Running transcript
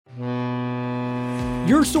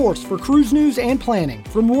Your source for cruise news and planning.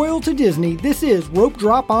 From Royal to Disney, this is Rope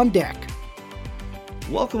Drop on Deck.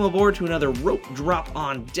 Welcome aboard to another Rope Drop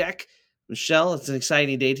on Deck. Michelle, it's an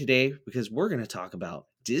exciting day today because we're going to talk about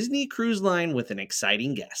Disney Cruise Line with an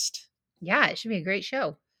exciting guest. Yeah, it should be a great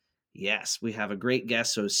show. Yes, we have a great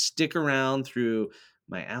guest, so stick around through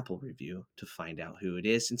my Apple review to find out who it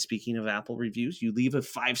is. And speaking of Apple reviews, you leave a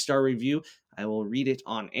 5-star review. I will read it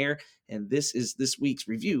on air. And this is this week's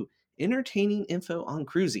review. Entertaining info on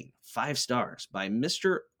cruising. 5 stars by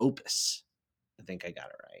Mr. Opus. I think I got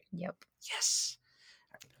it right. Yep. Yes.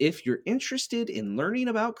 If you're interested in learning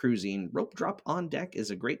about cruising, Rope Drop on Deck is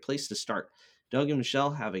a great place to start. Doug and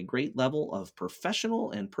Michelle have a great level of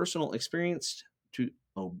professional and personal experience to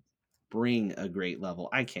bring a great level.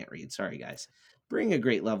 I can't read. Sorry, guys. Bring a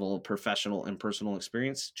great level of professional and personal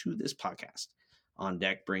experience to this podcast. On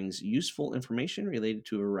Deck brings useful information related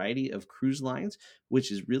to a variety of cruise lines,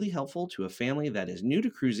 which is really helpful to a family that is new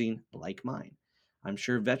to cruising like mine. I'm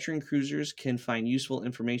sure veteran cruisers can find useful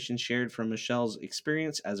information shared from Michelle's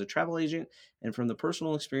experience as a travel agent and from the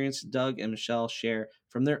personal experience Doug and Michelle share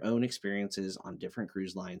from their own experiences on different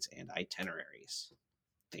cruise lines and itineraries.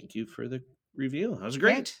 Thank you for the review. That was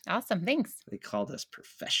great. Yeah, awesome. Thanks. They called us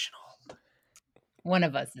professional. One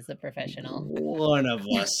of us is a professional. One of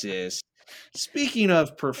us is. Speaking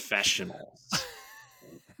of professionals,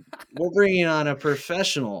 we're bringing on a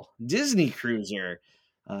professional Disney cruiser.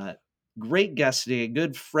 Great guest today, a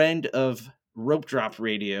good friend of Rope Drop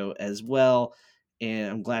Radio as well.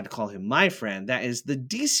 And I'm glad to call him my friend. That is the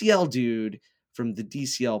DCL dude from the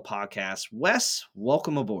DCL podcast. Wes,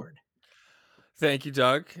 welcome aboard. Thank you,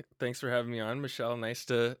 Doug. Thanks for having me on, Michelle. Nice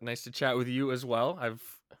to chat with you as well. I've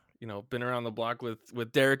been around the block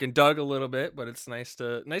with Derek and Doug a little bit, but it's nice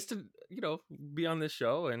to be on this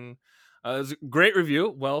show. And it was a great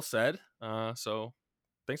review, well said. So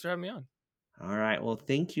thanks for having me on. All right. Well,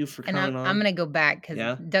 thank you for coming on. I'm going to go back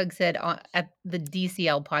because Doug said at the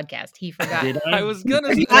DCL podcast, he forgot. Did I was going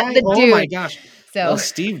to say oh my gosh. So well,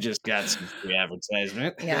 Steve just got some free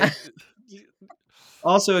advertisement. Yeah.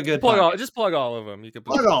 Also a good just plug all of them. You can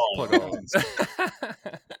plug all of them.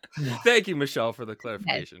 Thank you, Michelle, for the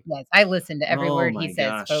clarification. Yes, I listened to every word he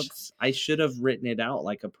says, folks. I should have written it out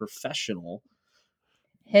like a professional.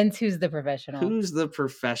 Hence, who's the professional? Who's the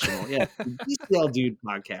professional? Yeah, the DCL Dude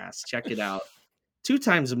podcast. Check it out. 2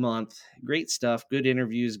 times a month. Great stuff. Good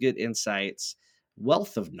interviews. Good insights.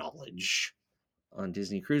 Wealth of knowledge on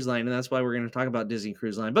Disney Cruise Line. And that's why we're going to talk about Disney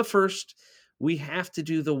Cruise Line. But first, we have to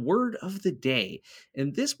do the word of the day.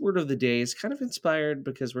 And this word of the day is kind of inspired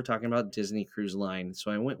because we're talking about Disney Cruise Line.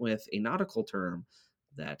 So I went with a nautical term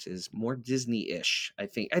that is more Disney-ish. I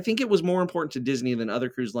think it was more important to Disney than other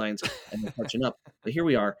cruise lines and they're catching up. But here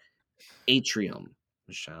we are. Atrium.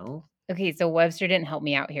 Michelle? Okay, so Webster didn't help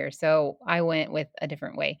me out here. So I went with a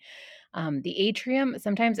different way. The atrium,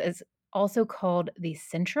 sometimes is also called the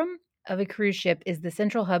centrum of a cruise ship, is the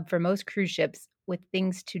central hub for most cruise ships with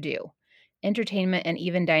things to do. Entertainment, and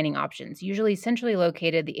even dining options. Usually centrally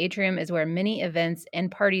located, the atrium is where many events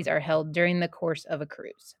and parties are held during the course of a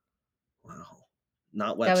cruise. Wow.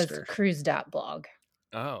 Not Webster. That was cruise.blog.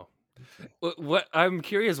 Oh. What I'm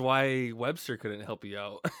curious why Webster couldn't help you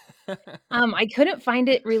out. I couldn't find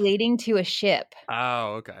it relating to a ship.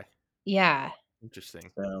 Oh, okay. Yeah. Interesting.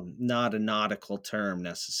 Not a nautical term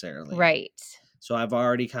necessarily. Right. So I've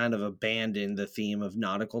already kind of abandoned the theme of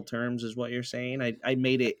nautical terms, is what you're saying. I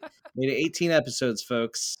made it 18 episodes,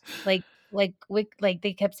 folks. Like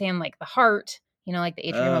they kept saying like the heart, like the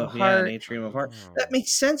atrium of heart. Yeah, an atrium of heart. That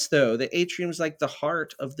makes sense though. The atrium's like the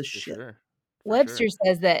heart of the ship. Sure. Webster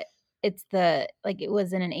says that it's it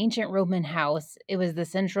was in an ancient Roman house. It was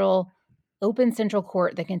the open central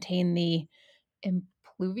court that contained the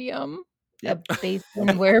impluvium. Yep. A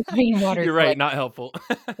basin where rainwater. You're right, not helpful.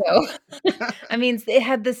 So, I mean, it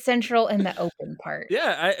had the central and the open part.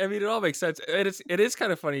 Yeah, I mean, it all makes sense. It is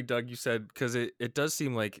kind of funny, Doug, you said, because it does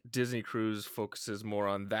seem like Disney Cruise focuses more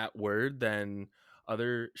on that word than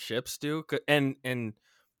other ships do. And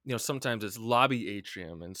sometimes it's lobby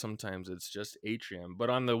atrium and sometimes it's just atrium. But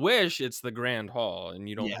on the Wish, it's the Grand Hall, and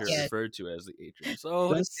you don't hear it referred to as the atrium.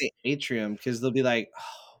 So don't say atrium because they'll be like, oh,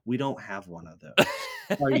 we don't have one of those.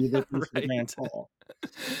 Are you looking for the Grand Hall?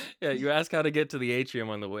 Yeah, you ask how to get to the atrium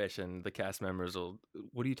on the Wish, and the cast members will,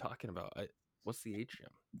 what are you talking about? What's the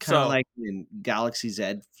atrium? Kind of like when Galaxy's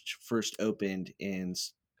Edge first opened in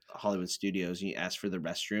Hollywood Studios, and you ask for the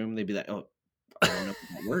restroom, they'd be like, oh, I don't know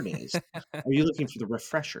what that word is. Are you looking for the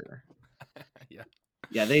refresher?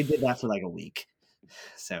 Yeah, they did that for like a week.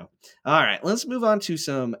 So, all right, let's move on to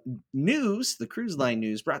some news. The cruise line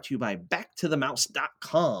news brought to you by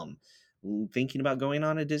backtothemouse.com. thinking about going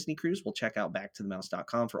on a Disney cruise, well, check out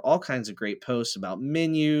backtothemouse.com for all kinds of great posts about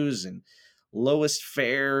menus and lowest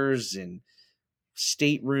fares and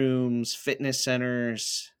staterooms, fitness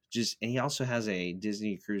centers. And he also has a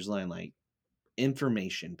Disney Cruise Line like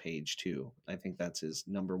information page too. I think that's his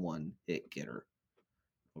number one hit getter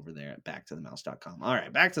over there at backtothemouse.com. All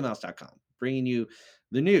right, backtothemouse.com, bringing you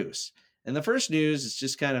the news. And the first news is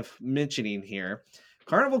just kind of mentioning here,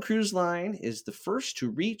 Carnival Cruise Line is the first to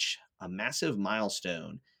reach a massive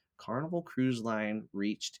milestone. Carnival Cruise Line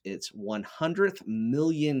reached its 100th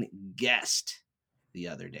million guest the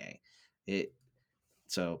other day.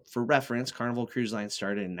 So for reference, Carnival Cruise Line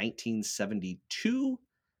started in 1972.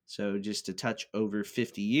 So just a touch over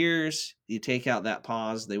 50 years. You take out that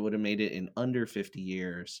pause, they would have made it in under 50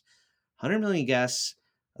 years. 100 million guests,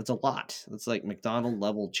 that's a lot. That's like McDonald's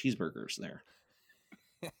level cheeseburgers there.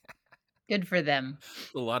 Good for them.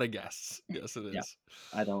 A lot of guests. Yes, it is.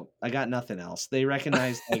 Yeah, I got nothing else. They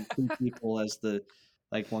recognized like two people as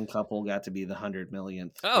one couple got to be the 100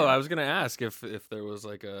 millionth. Oh, I was gonna ask if there was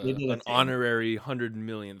like They did a an thing. honorary 100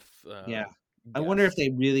 millionth. Yeah, I wonder if they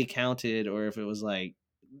really counted or if it was like,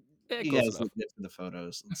 you close guys enough. look good for the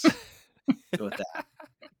photos. Let's go with that.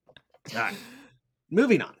 All right,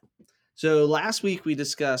 moving on. So last week we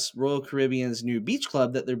discussed Royal Caribbean's new beach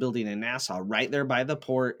club that they're building in Nassau, right there by the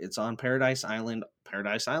port. It's on Paradise Island.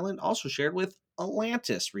 Paradise Island also shared with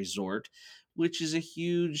Atlantis Resort, which is a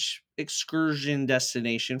huge excursion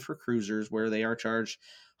destination for cruisers where they are charged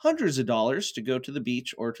hundreds of dollars to go to the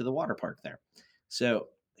beach or to the water park there. So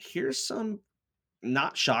here's some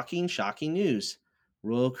not shocking news.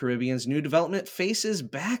 Royal Caribbean's new development faces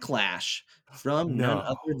backlash from none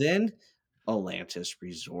other than Atlantis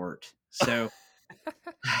Resort. So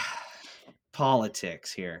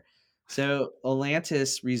politics here. So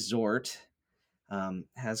Atlantis Resort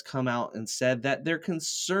has come out and said that they're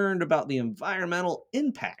concerned about the environmental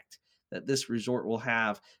impact that this resort will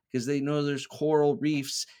have because they know there's coral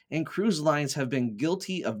reefs and cruise lines have been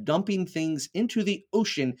guilty of dumping things into the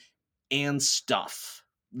ocean and stuff.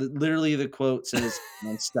 Literally, the quote says,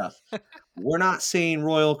 and stuff. We're not saying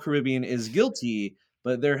Royal Caribbean is guilty,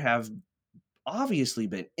 but there have obviously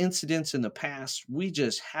been incidents in the past. We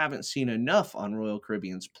just haven't seen enough on Royal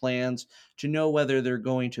Caribbean's plans to know whether they're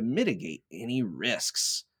going to mitigate any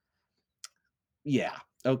risks. Yeah,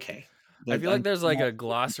 okay. I feel like there's like a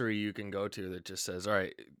glossary you can go to that just says, all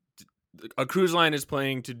right, a cruise line is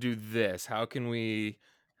planning to do this. How can we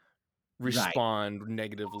respond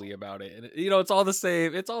negatively about it? You know, it's all the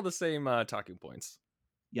same. It's all the same talking points.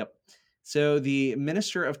 Yep. So the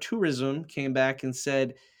Minister of Tourism came back and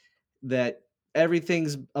said that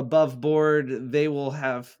everything's above board. They will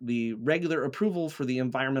have the regular approval for the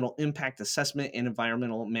environmental impact assessment and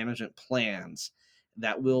environmental management plans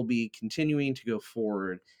that will be continuing to go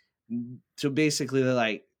forward. So basically, they're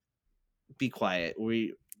like, be quiet.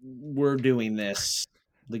 We're doing this.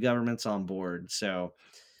 The government's on board. So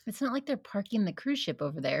it's not like they're parking the cruise ship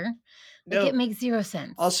over there. Like, no, it makes zero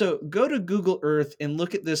sense. Also, go to Google Earth and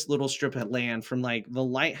look at this little strip of land from like the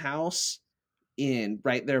lighthouse in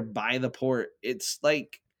right there by the port. It's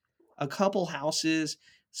like a couple houses,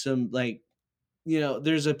 some like,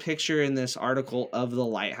 there's a picture in this article of the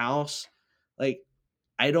lighthouse. Like,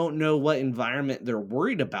 I don't know what environment they're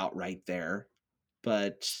worried about right there,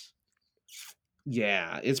 but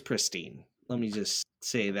yeah, it's pristine. Let me just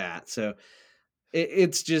say that. So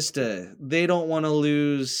it's just they don't want to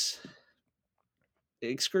lose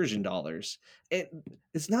excursion dollars.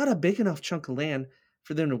 It's not a big enough chunk of land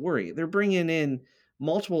for them to worry. They're bringing in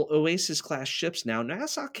multiple Oasis class ships now.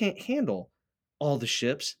 Nassau can't handle all the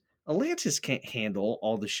ships. Atlantis can't handle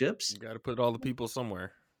all the ships. You got to put all the people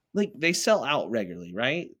somewhere. Like, they sell out regularly,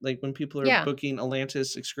 right? Like when people are booking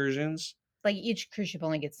Atlantis excursions. Like, each cruise ship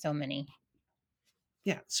only gets so many.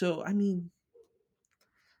 Yeah. So, I mean,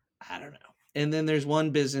 I don't know. And then there's one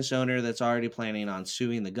business owner that's already planning on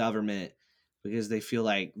suing the government because they feel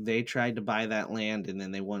like they tried to buy that land and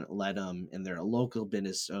then they wouldn't let them, and they're a local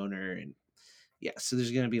business owner. And yeah, so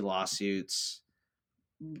there's going to be lawsuits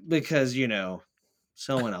because,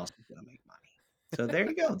 someone else is going to make money. So there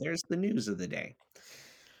you go. There's the news of the day.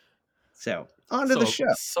 So on to the show.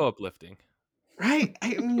 So uplifting. Right?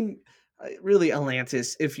 I mean, really,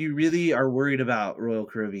 Atlantis, if you really are worried about Royal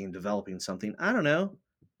Caribbean developing something, I don't know,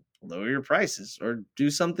 lower your prices or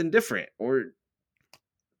do something different or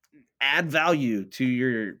add value to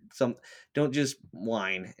your don't just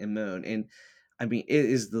whine and moan. And I mean, it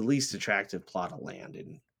is the least attractive plot of land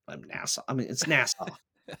in Nassau. I mean, it's Nassau.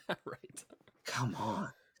 Right. Come on.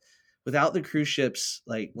 Without the cruise ships,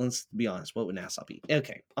 like, let's be honest, what would Nassau be?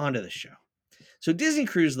 Okay, on to the show. So Disney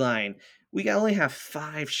Cruise Line we only have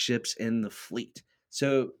 5 ships in the fleet.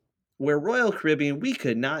 So where Royal Caribbean, we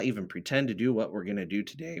could not even pretend to do what we're going to do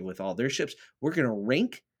today with all their ships. We're going to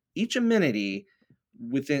rank each amenity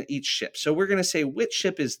within each ship. So we're going to say which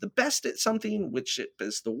ship is the best at something, which ship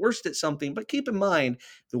is the worst at something. But keep in mind,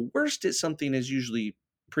 the worst at something is usually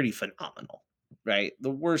pretty phenomenal, right? The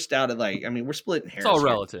worst out of we're splitting hairs. It's all here.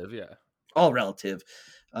 relative, yeah. All relative.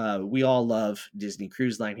 We all love Disney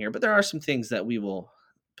Cruise Line here, but there are some things that we will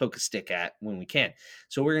poke a stick at when we can.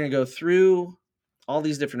 So we're going to go through all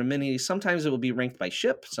these different amenities. Sometimes it will be ranked by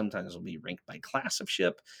ship. Sometimes it will be ranked by class of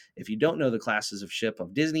ship. If you don't know the classes of ship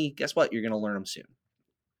of Disney, guess what? You're going to learn them soon.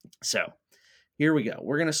 So here we go.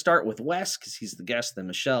 We're going to start with Wes because he's the guest, then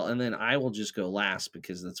Michelle, and then I will just go last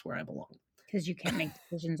because that's where I belong. Because you can't make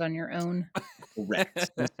decisions on your own.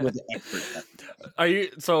 Correct. That's what the expert does. Are you,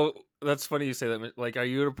 so that's funny you say that. Like, are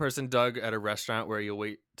you a person, Doug, at a restaurant where you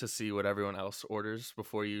wait to see what everyone else orders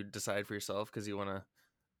before you decide for yourself because you want to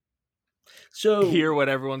hear what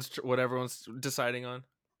everyone's deciding on?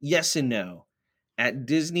 Yes and no. At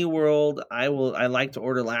Disney World, I like to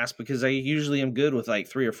order last because I usually am good with like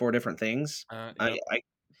 3 or 4 different things. Yep.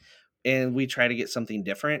 And we try to get something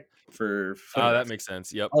different for that makes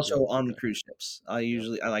sense. Yep. Also on the cruise ships, I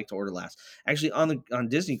like to order last. Actually, on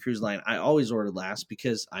Disney Cruise Line, I always order last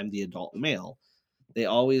because I'm the adult male. They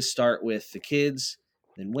always start with the kids,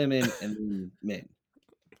 then women, and then men.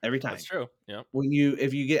 Every time. That's true. Yeah.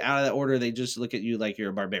 If you get out of that order, they just look at you like you're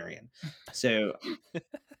a barbarian. So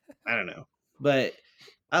I don't know, but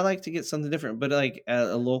I like to get something different. But like at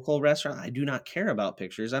a local restaurant, I do not care about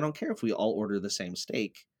pictures. I don't care if we all order the same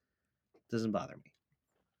steak. It doesn't bother me.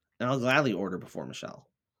 And I'll gladly order before Michelle.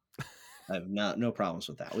 I have no problems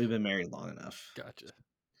with that. We've been married long enough. Gotcha.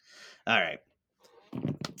 All right.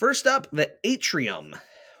 First up, the atrium.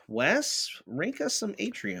 Wes, rank us some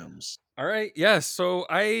atriums. All right. Yes. So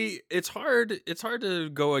it's hard to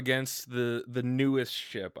go against the newest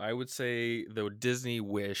ship. I would say the Disney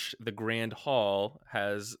Wish, the Grand Hall,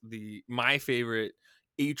 has my favorite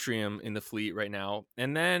atrium in the fleet right now.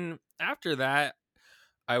 And then after that,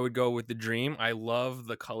 I would go with the Dream. I love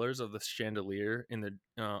the colors of the chandelier in the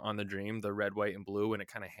on the Dream, the red, white, and blue, and it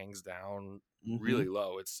kind of hangs down really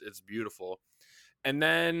low. It's beautiful. And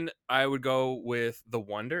then I would go with the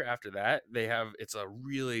Wonder after that. It's a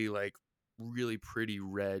really pretty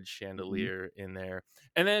red chandelier in there.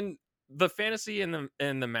 And then the Fantasy and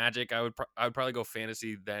the Magic, I would probably go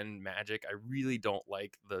Fantasy then Magic. I really don't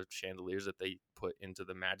like the chandeliers that they put into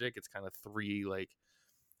the Magic. It's kind of 3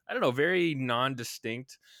 I don't know, very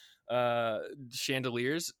non-distinct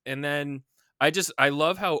chandeliers. And then I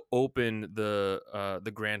love how open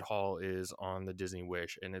the Grand Hall is on the Disney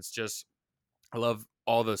Wish, and it's just, I love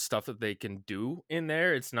all the stuff that they can do in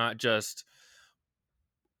there. It's not that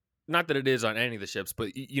it is on any of the ships,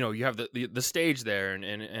 but you have the stage there,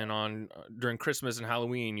 and on during Christmas and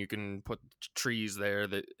Halloween you can put trees there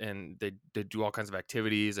and they do all kinds of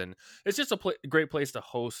activities, and it's just a great place to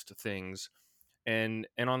host things. And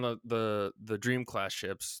on the Dream class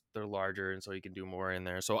ships, they're larger, and so you can do more in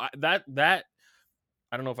there. So I don't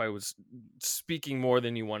know if I was speaking more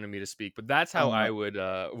than you wanted me to speak, but that's how I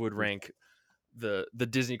would rank the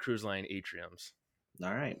Disney Cruise Line atriums.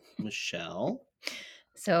 All right, Michelle.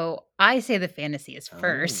 So I say the Fantasy is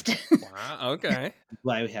first. Wow, okay.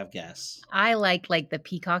 Why we have guests. I like the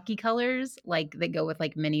peacocky colors, like that go with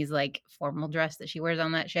like Minnie's like formal dress that she wears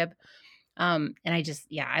on that ship. And I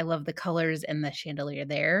love the colors and the chandelier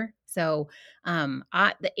there. So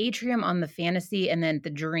the atrium on the Fantasy and then the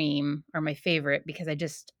Dream are my favorite because I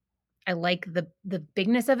like the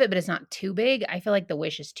bigness of it, but it's not too big. I feel like the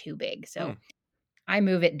Wish is too big. So I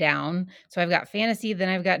move it down. So I've got Fantasy, then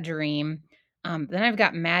I've got Dream, then I've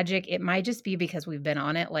got Magic. It might just be because we've been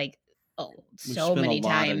on it so many times.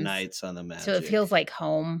 A lot of nights on the Magic. So it feels like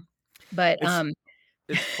home. But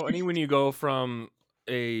it's funny when you go from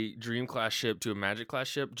a Dream class ship to a Magic class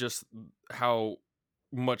ship, just how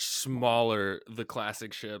much smaller the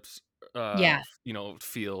classic ships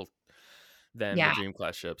feel than the Dream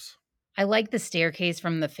class ships. I like the staircase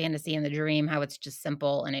from the Fantasy and the Dream, how it's just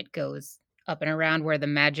simple and it goes up and around, where the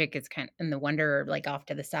Magic is and the Wonder are like off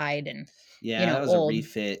to the side, and that was old, a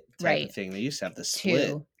refit type of thing. They used to have the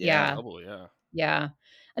split. Yeah.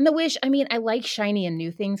 And the Wish, I mean, I like shiny and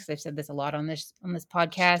new things. I've said this a lot on this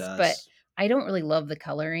podcast, but I don't really love the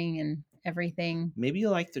coloring and everything. Maybe you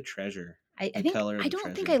like the Treasure. I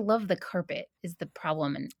don't think I love the carpet is the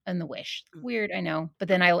problem in the Wish. Weird, I know. But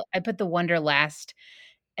then I put the Wonder last,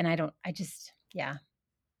 and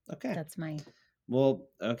okay. That's my... Well,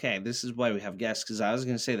 okay, this is why we have guests, because I was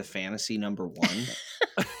going to say the Fantasy number 1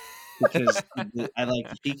 because I like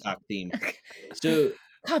the peacock theme. So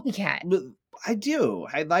Copycat. But I do.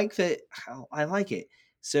 I like that. How I like it.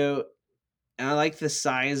 So, and I like the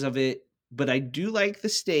size of it, but I do like the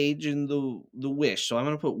stage and the Wish. So I'm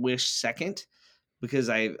gonna put Wish second because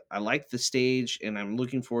I like the stage and I'm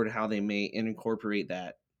looking forward to how they may incorporate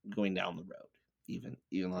that going down the road,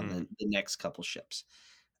 even on the next couple ships.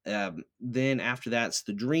 Then after that's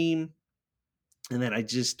the Dream, and then I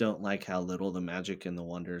just don't like how little the Magic and the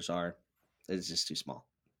Wonders are. It's just too small.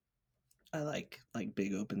 I like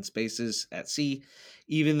big open spaces at sea,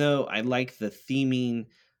 even though I like the theming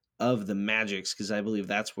of the Magics because I believe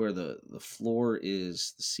that's where the floor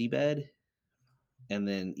is the seabed, and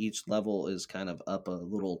then each level is kind of up a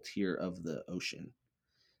little tier of the ocean,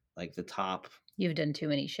 like the top You've done too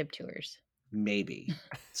many ship tours. maybe.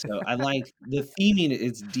 So I like the theming.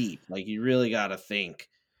 It's deep. Like you really got to think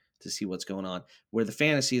to see what's going on. Where the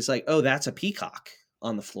fantasy is like, oh, that's a peacock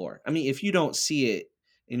on the floor. I mean, if you don't see it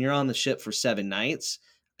and you're on the ship for 7 nights,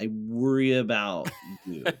 I worry about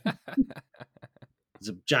you. It's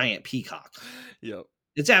a giant peacock. Yep.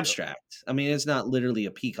 It's abstract. I mean, it's not literally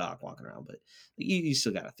a peacock walking around, but you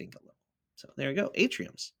still got to think a little. So there you go.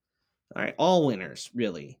 Atriums. All right. All winners,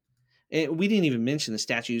 really. And we didn't even mention the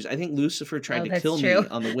statues. I think Lucifer tried to that's kill true. me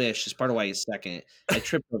on the Wish. Is part of why he's second. I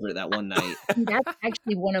tripped over it that one night. That's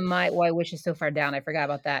actually one of my why Wish is so far down. I forgot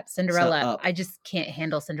about that. Cinderella. up. I just can't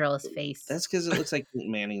handle Cinderella's face. That's because it looks like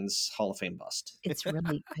Peyton Manning's Hall of Fame bust. It's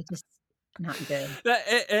really I just not good.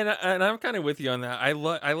 And I'm kind of with you on that. I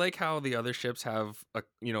like how the other ships have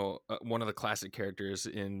one of the classic characters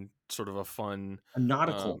in sort of a fun A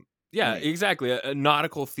nautical. yeah, way. exactly, a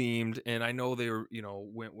nautical themed. And I know they were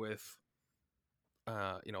went with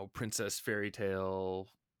princess fairy tale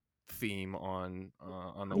theme on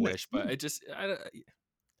the Wish, but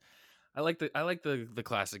I like the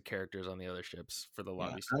classic characters on the other ships for the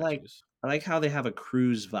lobby statues. I like how they have a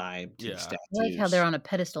cruise vibe to the I statues. like how they're on a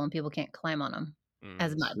pedestal and people can't climb on them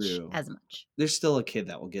as much. True. As much. There's still a kid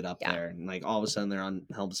that will get up there and like all of a sudden they're on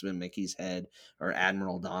Helmsman Mickey's head or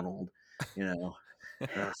Admiral Donald,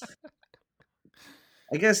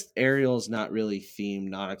 I guess Ariel's not really themed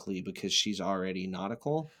nautically because she's already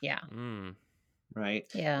nautical. Yeah. Right?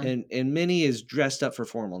 Yeah. And Minnie is dressed up for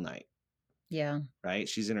formal night. Yeah. Right?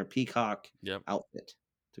 She's in her peacock outfit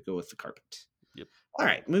to go with the carpet. Yep. All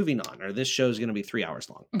right, moving on. Or this show is going to be 3 hours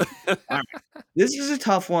long. All right. This is a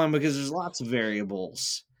tough one because there's lots of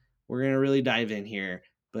variables. We're going to really dive in here,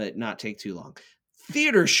 but not take too long.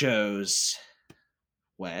 Theater shows.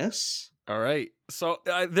 Wes? All right. So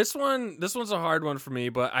this one's a hard one for me,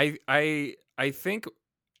 but I think,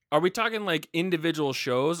 are we talking like individual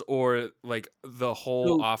shows or like the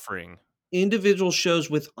whole offering? Individual shows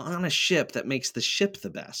on a ship that makes the ship the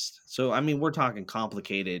best. So I mean, we're talking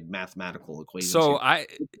complicated mathematical equations. So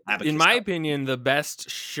in my opinion, the best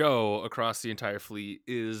show across the entire fleet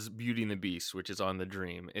is Beauty and the Beast, which is on the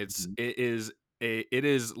Dream. It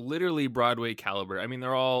is literally Broadway caliber. I mean,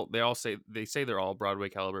 they say they're all Broadway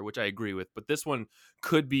caliber, which I agree with, but this one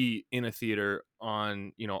could be in a theater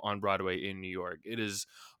on Broadway in New York. It is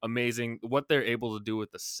amazing what they're able to do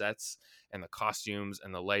with the sets and the costumes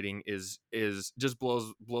and the lighting is just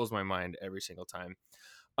blows my mind every single time.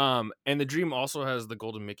 And the Dream also has the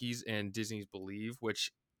Golden Mickeys and Disney's Believe,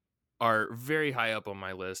 which are very high up on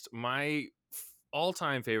my list. My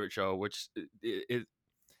all-time favorite show, which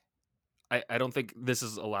I don't think this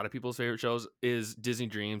is a lot of people's favorite shows, is Disney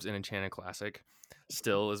Dreams and Enchanted Classic.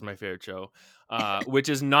 Still is my favorite show, which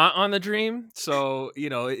is not on the Dream. So,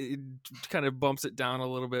 it kind of bumps it down a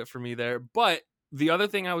little bit for me there. But the other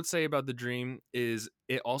thing I would say about the Dream is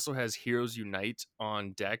it also has Heroes Unite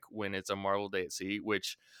on deck when it's a Marvel Day at Sea,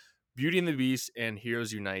 which Beauty and the Beast and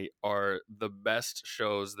Heroes Unite are the best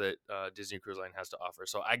shows that Disney Cruise Line has to offer.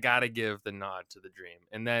 So I got to give the nod to the Dream.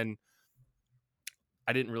 And then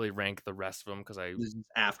I didn't really rank the rest of them because This is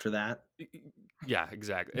after that. Yeah,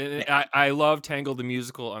 exactly. And I love Tangled the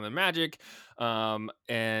musical on the Magic,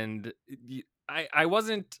 and I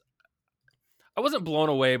wasn't blown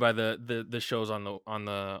away by the shows on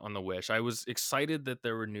the Wish. I was excited that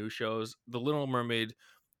there were new shows. The Little Mermaid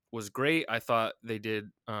was great. I thought they did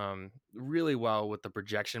really well with the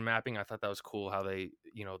projection mapping. I thought that was cool how they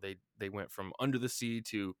went from under the sea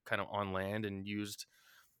to kind of on land and used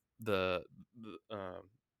the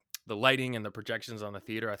lighting and the projections on the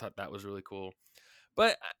theater. I thought that was really cool,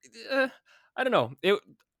 but I don't know.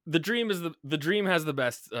 The Dream has the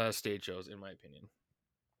best stage shows in my opinion.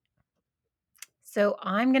 So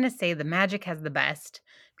I'm gonna say the Magic has the best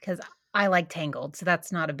because I like Tangled, so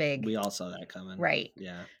that's not a big. We all saw that coming, right?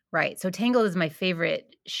 Yeah, right. So Tangled is my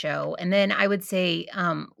favorite show, and then I would say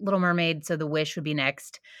Little Mermaid. So The Wish would be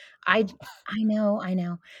next. I know.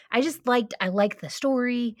 I like the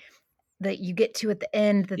story that you get to at the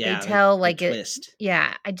end that they Yeah, tell, the like, it twist.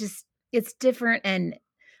 yeah, it's different, and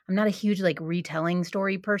I'm not a huge, like, retelling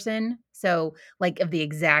story person, so, like, of the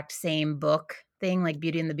exact same book thing, like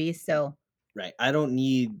Beauty and the Beast, so Right. I don't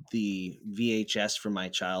need the VHS from my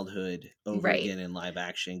childhood over right. again in live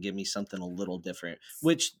action. Give me something a little different,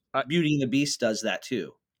 which I, Beauty and the Beast does that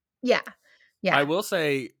too. Yeah. I Yeah. will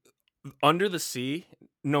say, Under the Sea,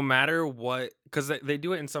 no matter what, because they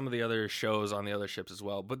do it in some of the other shows on the other ships as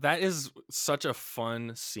well, but that is such a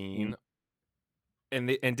fun scene. And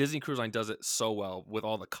Disney Cruise Line does it so well with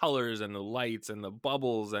all the colors and the lights and the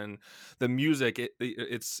bubbles and the music.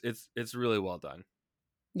 It's really well done.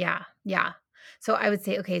 Yeah, yeah. So I would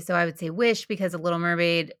say okay, so I would say Wish because of Little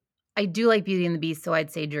Mermaid. I do like Beauty and the Beast, so I'd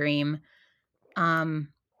say Dream.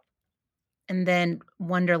 Um, and then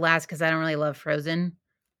Wonderlast because I don't really love Frozen,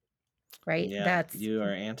 right? Yeah, That's you are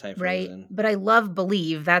right. anti-Frozen. But I love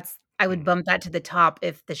Believe. I would Mhm. bump that to the top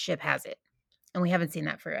if the ship has it. And we haven't seen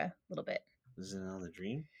that for a little bit. Is it on the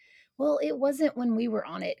Dream? Well, it wasn't when we were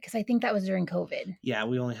on it because I think that was during COVID. Yeah,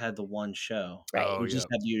 we only had the one show. Right. Oh We yeah. just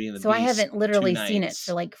had Beauty and the So I Beast haven't 2 literally seen it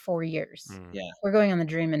for nights. like 4 years. Mm. Yeah. We're going on the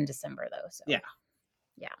Dream in December though, so Yeah.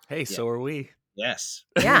 yeah. Hey, Yeah. so are we. Yes.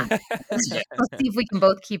 Yeah. Boom. Let's see if we can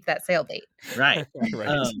both keep that sail date. Right.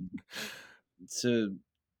 Right. So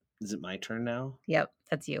is it my turn now? Yep,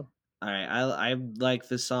 that's you. All right. I like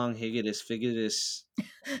the song Higgitus Figgitus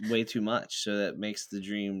way too much, so that makes the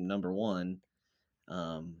Dream number one.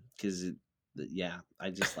 Because I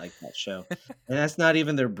just like that show, and that's not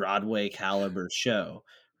even their Broadway caliber show,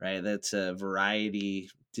 right? That's a variety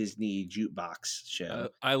Disney jukebox show,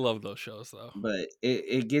 I love those shows though. but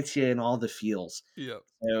it gets you in all the feels. Yep.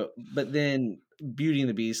 So, but then Beauty and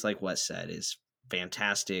the Beast, like Wes said, is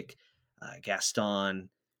fantastic. Gaston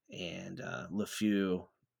and LeFou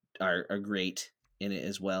are great in it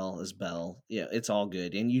as well as Belle. Yeah, it's all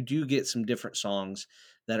good, and you do get some different songs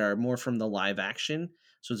that are more from the live action.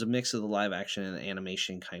 So it's a mix of the live action and the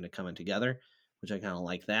animation kind of coming together, which I kind of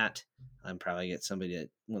like that. I'm probably get somebody that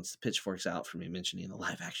wants the pitchforks out for me mentioning the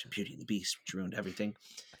live action Beauty and the Beast, which ruined everything.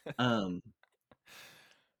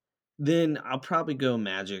 Then I'll probably go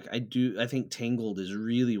Magic. I think Tangled is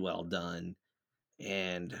really well done.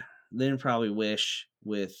 And then probably Wish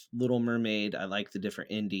with Little Mermaid. I like the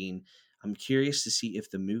different ending. I'm curious to see if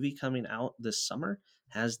the movie coming out this summer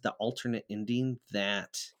has the alternate ending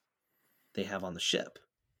that they have on the ship.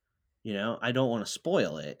 I don't want to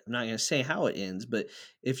spoil it. I'm not going to say how it ends, but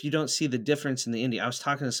if you don't see the difference in the ending, I was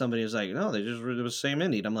talking to somebody who was like, no, they just it was the same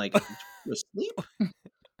ending. I'm like, you asleep?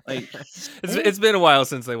 Like, It's been a while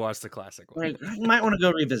since they watched the classic one. like, you might want to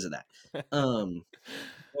go revisit that.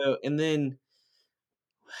 And then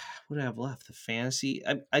what do I have left? The fantasy.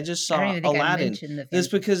 I just I don't saw even think I Aladdin. mentioned the That's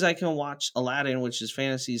fantasy. because I can watch Aladdin, which is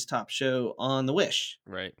fantasy's top show on the Wish.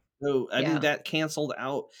 Right. So I Yeah. think that canceled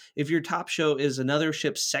out. If your top show is another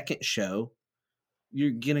ship's second show,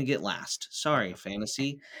 you're gonna get last. Sorry,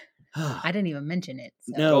 fantasy. I didn't even mention it.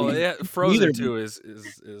 So. No, Well, yeah, neither Frozen of you. too is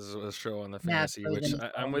a show on the Yeah, fantasy, which Frozen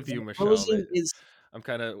is I'm with you, awesome. Michelle. Frozen is I'm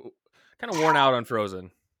kind of worn out on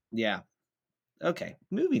Frozen. yeah. Okay,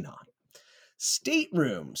 moving on.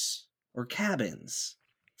 Staterooms or cabins,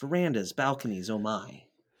 verandas, balconies. Oh my.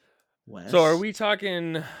 Wes. So are we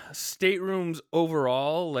talking staterooms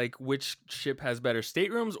overall, like which ship has better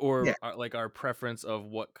staterooms, or Yeah. like our preference of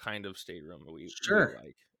what kind of stateroom we Sure.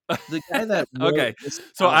 like? The guy that wrote Okay, this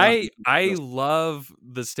so outline I feels- love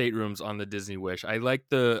the staterooms on the Disney Wish. I like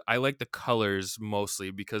the colors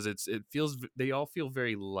mostly because they all feel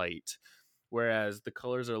very light, whereas the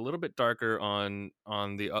colors are a little bit darker on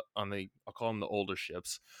the I'll call them the older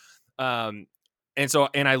ships. And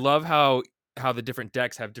I love how the different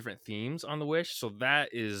decks have different themes on the Wish, so that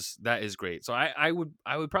is great. So I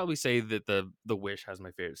would probably say that the Wish has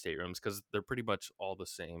my favorite staterooms because they're pretty much all the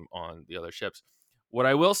same on the other ships. What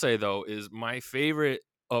I will say though is my favorite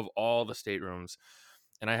of all the staterooms,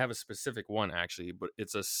 and I have a specific one actually, but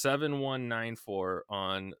it's a 7194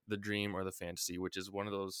 on the Dream or the Fantasy, which is one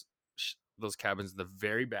of those cabins in the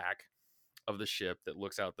very back of the ship that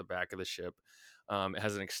looks out the back of the ship. It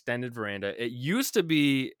has an extended veranda. It used to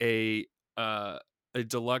be a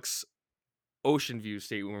deluxe ocean view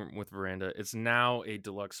stateroom with veranda. It's now a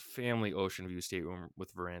deluxe family ocean view stateroom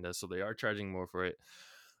with veranda, so they are charging more for it.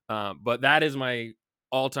 But that is my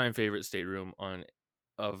all-time favorite stateroom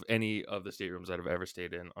of any of the staterooms that I've ever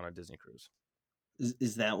stayed in on a Disney cruise.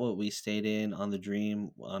 Is that what we stayed in on the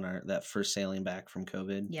Dream on that first sailing back from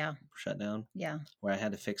COVID? Yeah. Shutdown. Yeah. Where I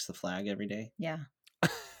had to fix the flag every day. Yeah.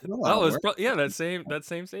 Oh, it's that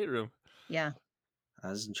same stateroom. Yeah. I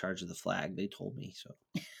was in charge of the flag. They told me so.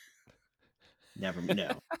 Never. No.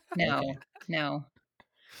 No, Okay. no.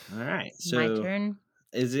 All right. My So turn.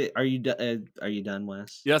 is it? Are you done? Are you done,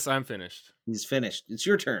 Wes? Yes, I'm finished. He's finished. It's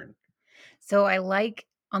your turn. So I like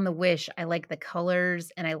on the Wish, I like the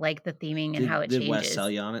colors and I like the theming and how it Did Wes sell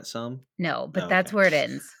changes. you on it some? No, but Oh, that's okay. where it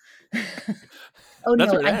ends. Oh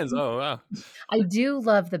That's no, where it ends. Oh wow. I do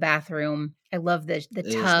love the bathroom. I love the It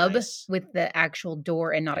is tub nice. with the actual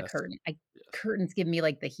door and not a Yes. curtain. Yes. Curtains give me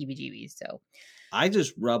like the heebie-jeebies. So, I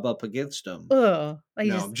just rub up against them. ugh, I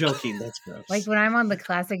No, just I'm joking. That's like gross. when I'm on the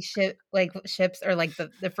classic ship, like ships or like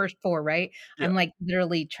the first 4, right? Yeah. I'm like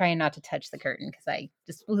literally trying not to touch the curtain because I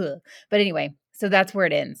just. Ugh. But anyway, so that's where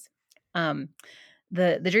it ends. Um,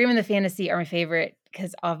 the dream and the fantasy are my favorite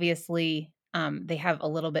because obviously they have a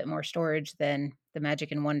little bit more storage than the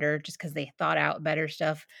magic and wonder just because they thought out better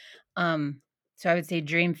stuff. So I would say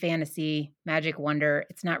dream, fantasy, magic, wonder.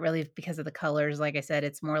 It's not really because of the colors, like I said,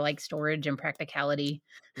 it's more like storage and practicality.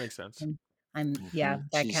 Makes sense. And I'm Mhm. that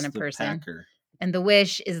kind She's of the person. packer. And the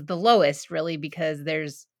wish is the lowest really because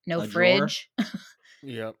there's no A drawer. fridge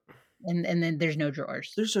Yep. and then there's no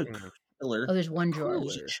drawers. There's a Mhm. chiller. Oh, there's one drawer.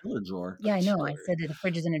 There's a Cooler. chiller drawer. Yeah, I know. I Chiller. said that the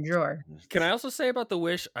fridge is in a drawer. Can I also say about the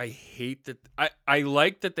Wish? I hate that. I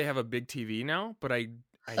like that they have a big TV now, but I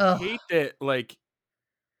Ugh. hate that like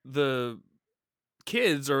the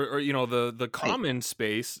kids or the Right. common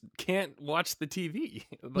space can't watch the TV.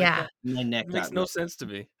 Like Yeah. My neck that makes got no real. sense to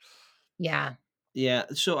me. Yeah. Yeah.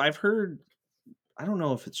 So I've heard. I don't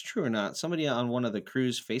know if it's true or not. Somebody on one of the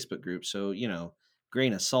cruise Facebook groups. So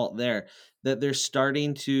grain of salt there. That they're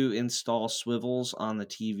starting to install swivels on the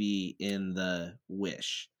TV in the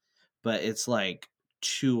Wish, but it's like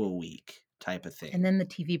 2 a week type of thing. And then the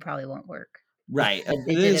TV probably won't work. Right. If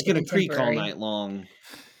they Then did it's it in gonna creak all temporary. night long.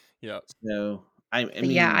 Yeah. So I But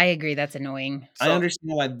yeah, I mean, agree. That's annoying. I So understand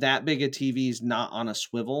why that big a TV is not on a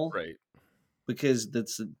swivel right. because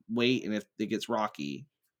that's the weight and if it gets rocky,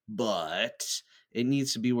 but it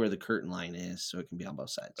needs to be where the curtain line is so it can be on both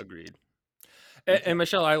sides. Agreed. Okay. And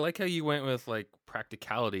Michelle, I like how you went with like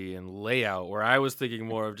practicality and layout, where I was thinking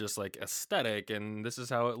more of just like aesthetic and this is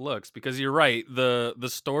how it looks. Because you're right, the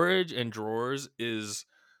storage and drawers is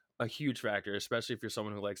a huge factor, especially if you're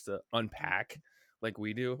someone who likes to unpack like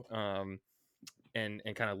we do, and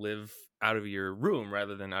kind of live out of your room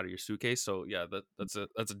rather than out of your suitcase. So yeah, that's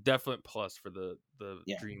a definite plus for the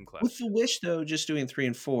Yeah. dream class. With the Wish though, just doing 3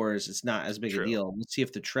 and 4s, it's not as big a True. deal. We'll see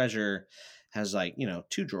if the Treasure has like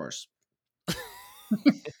 2 drawers.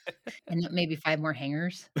 And maybe 5 more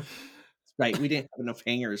hangers. Right. We didn't have enough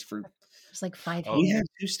hangers for. There's like 5 Oh. We had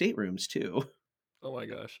hangers. 2 staterooms too. Oh my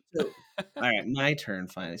gosh. So, all right, my turn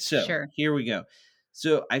finally. So Sure. here we go.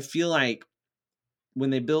 So I feel like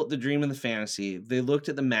when they built the dream and the fantasy, they looked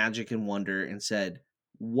at the magic and wonder and said,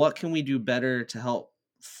 what can we do better to help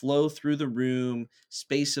flow through the room,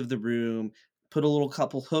 space of the room, put a little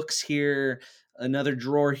couple hooks here, another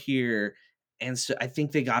drawer here. And so I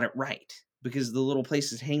think they got it right because the little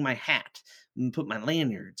places hang my hat and put my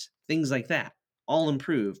lanyards, things like that, all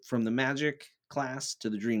improved from the magic class to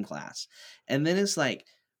the dream class. And then it's like,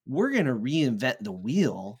 we're going to reinvent the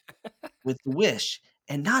wheel with the Wish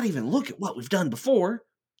and not even look at what we've done before.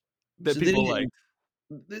 That So they people didn't- like.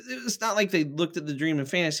 It's not like they looked at the dream and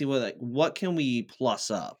fantasy with like, what can we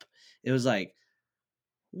plus up? It was like,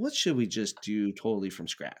 what should we just do totally from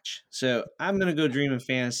scratch? So I'm gonna go dream and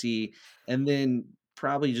fantasy, and then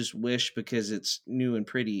probably just Wish because it's new and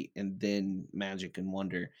pretty, and then magic and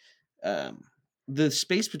wonder. The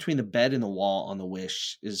space between the bed and the wall on the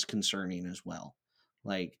Wish is concerning as well.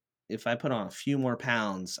 Like if I put on a few more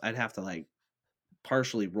pounds, I'd have to like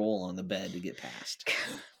partially roll on the bed to get past.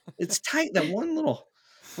 It's tight. That one little.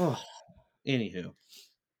 Oh, anywho,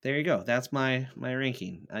 there you go. That's my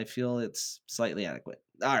ranking. I feel it's slightly adequate.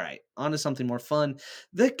 All right, on to something more fun.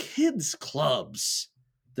 The kids clubs.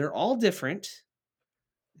 They're all different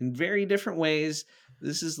in very different ways.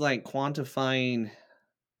 This is like quantifying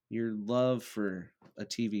your love for a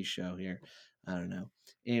TV show here. I don't know.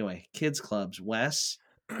 Anyway, kids clubs. Wes,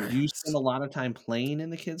 do you spend a lot of time playing in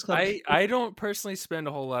the kids club? I don't personally spend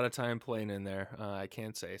a whole lot of time playing in there. I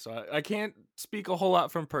can't say so. I can't speak a whole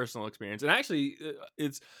lot from personal experience, and actually,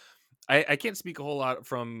 I can't speak a whole lot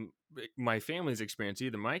from my family's experience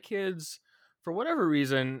either. My kids, for whatever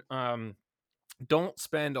reason, don't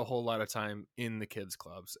spend a whole lot of time in the kids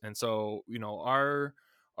clubs, and so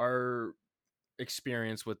our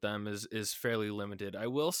experience with them is fairly limited. I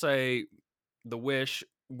will say the Wish,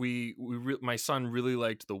 my son really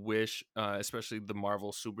liked the Wish, especially the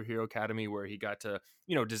Marvel Superhero Academy, where he got to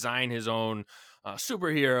design his own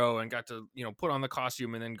superhero and got to put on the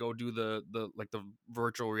costume and then go do the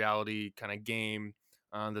virtual reality kind of game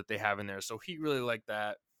that they have in there. So he really liked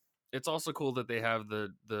that. it's also cool that they have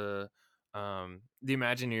the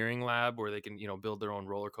Imagineering lab where they can, you know, build their own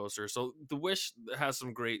roller coaster. So the Wish has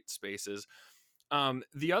some great spaces.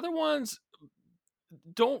 The other ones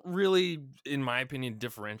don't really, in my opinion,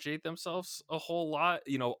 differentiate themselves a whole lot.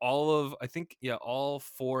 You know, I think, yeah, all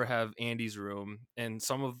four have Andy's room, and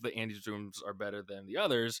some of the Andy's rooms are better than the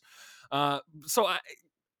others. So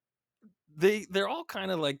they're all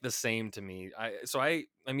kind of like the same to me. I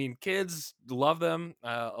mean, kids love them.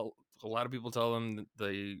 A lot of people tell them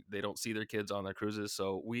that they don't see their kids on their cruises.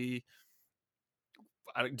 So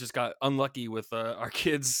I just got unlucky with our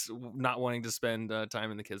kids not wanting to spend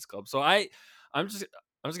time in the kids club. So I'm just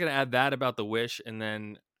I'm just gonna add that about the Wish, and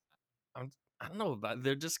then I don't know, but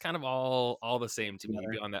they're just kind of all the same to me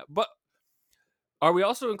beyond that. But are we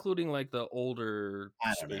also including like the older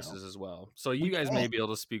I don't know. spaces as well? So We you guys can. may be able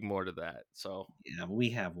to speak more to that. So Yeah,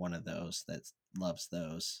 we have one of those that loves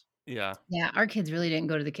those. yeah. Yeah, our kids really didn't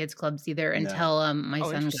go to the kids clubs either No. until my Oh,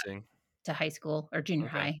 son got interesting. to high school or junior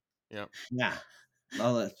Okay. high. Yeah. Yeah.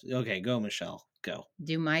 Okay, go, Michelle. Go.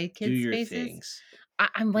 Do my Do kids' your spaces? things.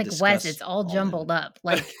 I'm like Wes, Discuss it's all all them. jumbled up.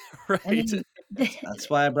 Like, I Right. mean, That's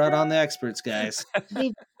why I brought on the experts, guys.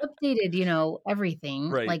 they've updated, everything,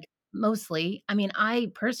 Right. like, mostly. I mean,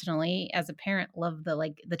 I personally, as a parent, love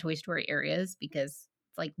the Toy Story areas because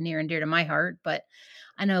it's, like, near and dear to my heart, but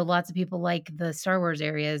I know lots of people like the Star Wars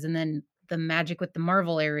areas and then the Magic with the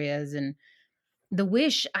Marvel areas, and the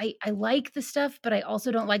Wish, I like the stuff, but I also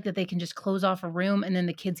don't like that they can just close off a room and then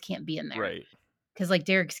the kids can't be in there. Right. Because, like,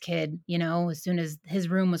 Derek's kid, as soon as his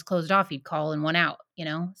room was closed off, he'd call and want out,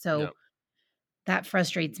 So Yep. that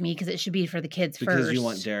frustrates me because it should be for the kids Because you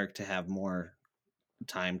want first. Derek to have more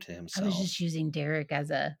time to I himself. was just using Derek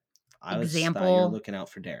as a thought you were example. looking out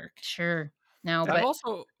for Derek. Sure. No, I've but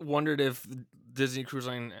also wondered if Disney Cruise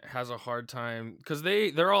Line has a hard time because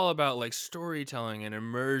they're all about like storytelling and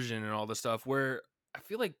immersion and all this stuff. Where I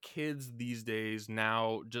feel like kids these days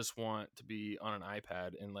now just want to be on an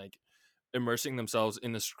iPad and like immersing themselves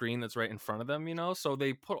in the screen that's right in front of them. You know, so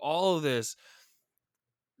they put all of this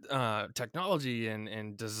technology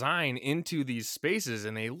and design into these spaces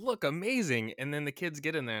and they look amazing, and then the kids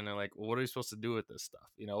get in there and they're like, well, what are we supposed to do with this stuff?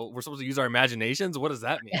 You know, we're supposed to use our imaginations. What does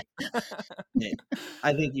that mean? Yeah,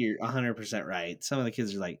 I think you're 100% right. Some of the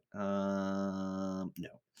kids are like, no.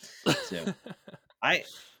 So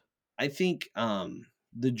I think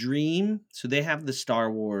the Dream. So they have the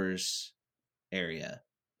Star Wars area.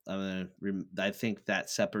 I think that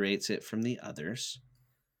separates it from the others.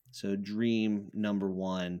 So Dream number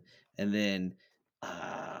one, and then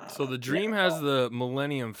So the Dream has the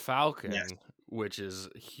Millennium Falcon, yes, which is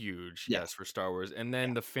huge, yeah, yes, for Star Wars. And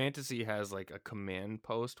then the Fantasy has like a command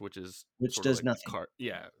post, which is which sort of does like the nothing. cart.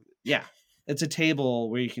 Yeah. Yeah, it's a table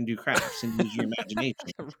where you can do crafts and use your imagination.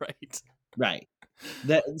 Right. Right.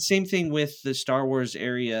 That same thing with the Star Wars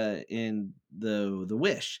area in the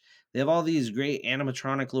Wish. They have all these great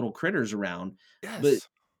animatronic little critters around, but Yes.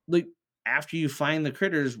 like after you find the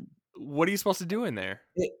critters, What are you supposed to do in there?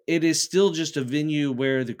 it is still just a venue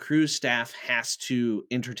where the cruise staff has to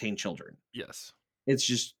entertain children. Yes. It's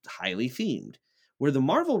just highly themed. Where the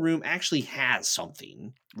Marvel room actually has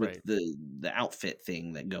something with Right. the outfit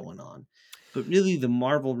thing that going on. But really the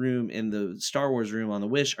Marvel room and the Star Wars room on the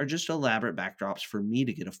Wish are just elaborate backdrops for me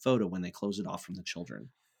to get a photo when they close it off from the children.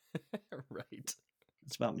 Right.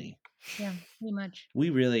 It's about me. yeah, pretty much. We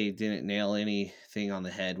really didn't nail anything on the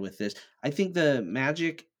head with this. I think the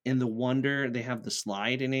Magic and the Wonder, they have the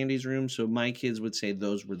slide in Andy's room, so my kids would say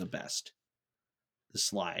those were the best. The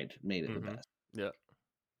slide made it the Mm-hmm. best. Yeah.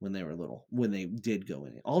 When they were little, when they did go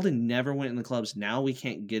in it. Alden never went in the clubs. Now we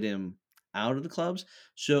can't get him out of the clubs.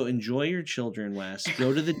 So enjoy your children, Wes.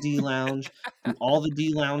 Go to the D Lounge, do all the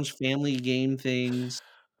D Lounge family game things.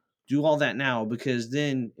 Do all that now because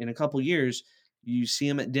then in a couple years you see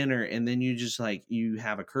them at dinner and then you just like you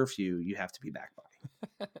have a curfew you have to be back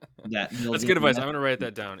by. That they'll That's get good advice. I'm messed gonna write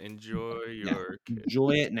with. that down. Enjoy Yeah. your kid.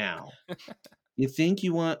 Enjoy it now. You think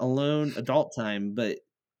you want alone adult time, but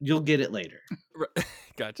you'll get it later. Right.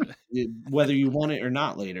 Gotcha. Whether you want it or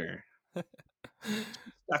not later.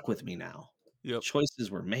 Stuck with me now. Yep.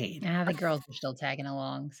 Choices were made. The girls are still tagging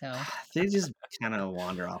along, so They just kind of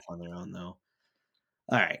wander off on their own, though.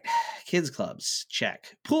 All right. Kids clubs,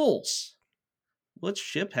 check. Pools. Which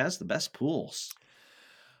ship has the best pools?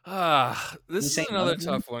 This is say another Malibu?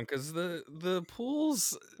 tough one because the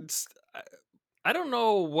pools. I don't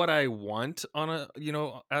know what I want on a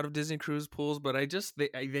out of Disney cruise pools, but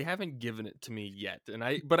they haven't given it to me yet, and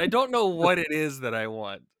I don't know what it is that I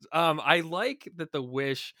want. I like that the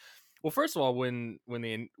Wish. Well, first of all, when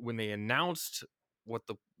they announced what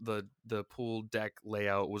the pool deck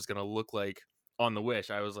layout was going to look like on the Wish,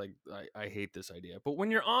 I was like, I hate this idea. But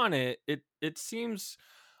when you're on it, it seems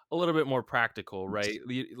a little bit more practical, right?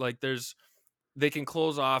 Like they can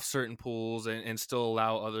close off certain pools and still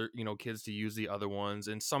allow other, kids to use the other ones,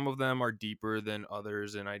 and some of them are deeper than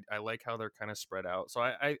others, and I like how they're kind of spread out. So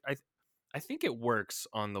I think it works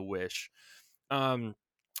on the Wish.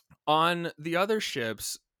 On the other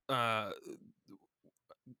ships, uh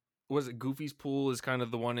was it Goofy's pool is kind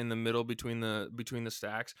of the one in the middle between the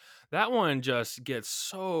stacks. That one just gets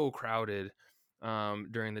so crowded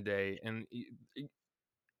during the day, and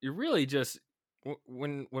you really just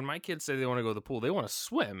when my kids say they want to go to the pool, they want to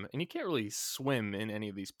swim, and you can't really swim in any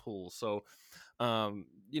of these pools. So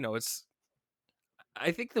it's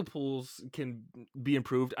I think the pools can be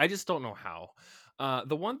improved. I just don't know how.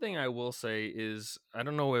 The one thing I will say is I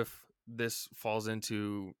don't know if this falls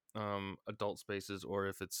into adult spaces or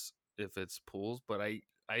if it's pools, but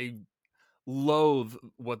I loathe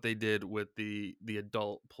what they did with the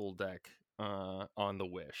adult pool deck on the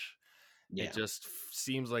Wish. It Yeah. just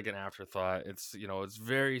seems like an afterthought. It's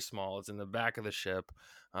very small. It's in the back of the ship,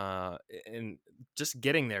 and just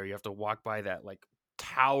getting there, you have to walk by that like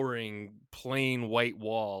towering plain white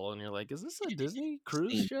wall, and you're like, "Is this a Disney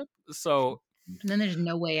cruise Same. ship?" So, And then there's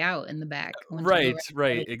no way out in the back once you go right, right to the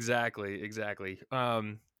right, other. exactly.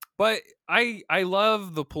 But I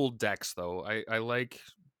love the pool decks though. I like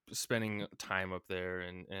spending time up there,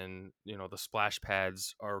 and the splash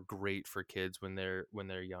pads are great for kids when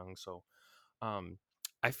they're young. So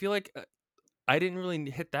I feel like I didn't really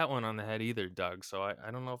hit that one on the head either, Doug. So I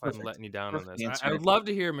don't know if I'm Perfect. letting you down on Perfect this. I answer. would love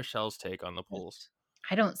to hear Michelle's take on the pools. Yes.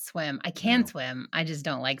 I don't swim. I can No. swim. I just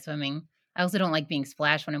don't like swimming. I also don't like being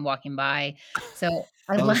splashed when I'm walking by. So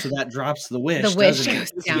I Oh, love so that drops the the Wish, Wish doesn't it?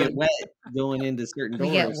 goes Because you get down. wet going into certain We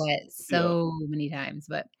get doors. wet Yeah. so many times,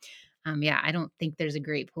 but, yeah, I don't think there's a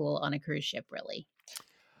great pool on a cruise ship, really.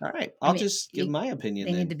 All right, I I'll mean, just give my opinion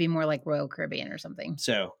they need then. to be more like Royal Caribbean or something.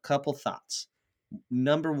 So, couple thoughts.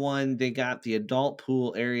 Number one, they got the adult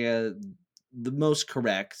pool area the most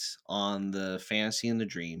correct on the Fantasy and the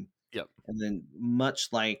Dream. Yep. And then, much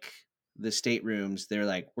like the staterooms, they're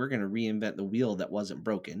like, we're going to reinvent the wheel that wasn't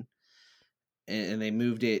broken. And they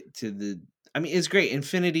moved it to I mean, it's great.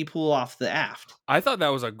 Infinity pool off the aft. I thought that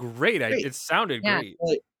was a great idea. Great. It sounded Yeah. great.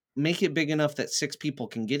 But make it big enough that 6 people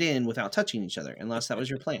can get in without touching each other, unless that was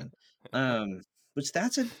your plan. Which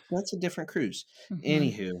that's a different cruise. Mhm.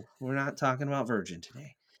 Anywho, we're not talking about Virgin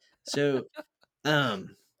today. So,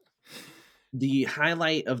 um, the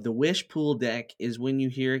highlight of the Wish pool deck is when you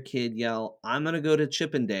hear a kid yell, "I'm gonna go to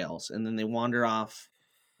Chippendales," and then they wander off,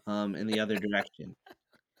 in the other direction.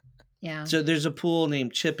 Yeah. So there's a pool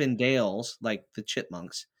named Chippendales, like the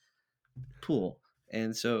chipmunks pool.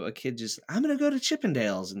 And so a kid just, I'm gonna go to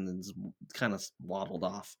Chippendales, and then kind of waddled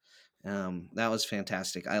off. That was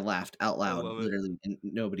fantastic. I laughed out I loud, love it. literally, and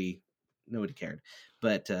nobody cared.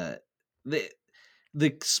 But the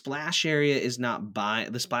the splash area is not by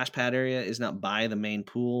the splash pad area is not by the main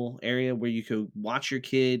pool area where you could watch your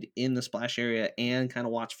kid in the splash area and kind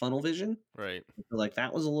of watch funnel vision. Right. I feel like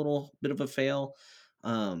that was a little bit of a fail.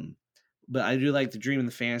 Um, but I do like the Dream and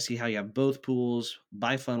the Fantasy, how you have both pools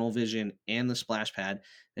by funnel vision and the splash pad.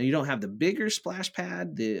 And you don't have the bigger splash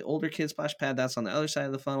pad, the older kid splash pad, that's on the other side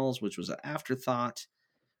of the funnels, which was an afterthought,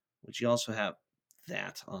 which you also have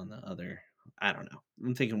that on the other. I don't know.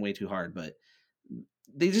 I'm thinking way too hard, but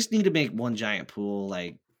they just need to make one giant pool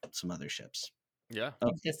like some other ships. Yeah. Oh,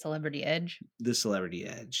 Like the Celebrity Edge. the Celebrity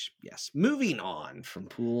Edge. Yes. Moving on from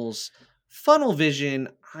pools. Funnel vision.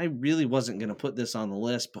 I really wasn't going to put this on the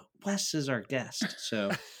list, but Wes is our guest. So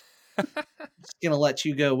just going to let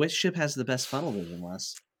you go. Which ship has the best funnel vision,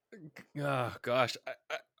 Wes? Oh gosh,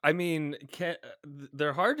 I mean,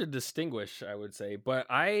 they're hard to distinguish, I would say, but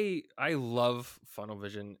I love funnel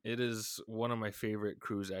vision. It is one of my favorite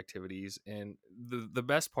cruise activities, and the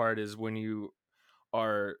best part is when you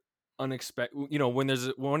are unexpected. When there's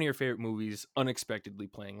one of your favorite movies unexpectedly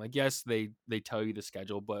playing. Like, yes, they tell you the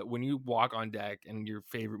schedule, but when you walk on deck and your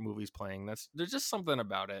favorite movie's playing, there's just something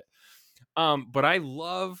about it. But I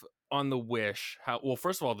love on the Wish how well.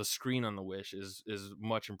 First of all, the screen on the Wish is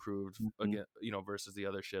much improved Mhm. again, versus the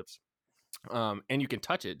other ships. And you can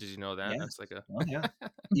touch it. Did you know that? Yeah. That's like a Oh, yeah.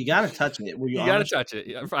 You got to touch it. Were you you on got the to ship? touch it.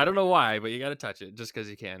 Yeah, I don't know why, but you got to touch it just because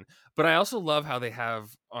you can. But I also love how they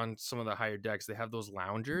have on some of the higher decks. They have those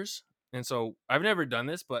loungers, and so I've never done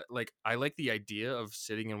this, but like I like the idea of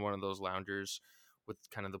sitting in one of those loungers with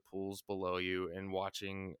kind of the pools below you and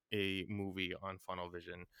watching a movie on funnel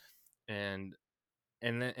vision. And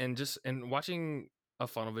and watching a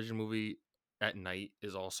funnel vision movie at night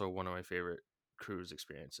is also one of my favorite cruise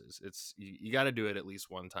experiences. It's you got to do it at least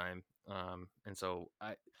one time. And so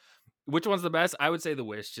which one's the best? I would say the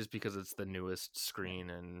Wish, just because it's the newest screen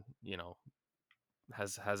and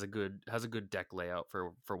has a good deck layout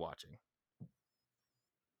for watching.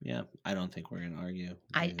 Yeah, I don't think we're gonna argue.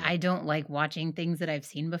 I don't like watching things that I've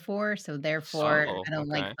seen before, so therefore Oh, I don't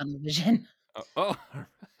like okay. tunnel vision. Oh,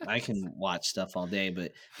 I can watch stuff all day,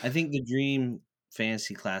 but I think the Dream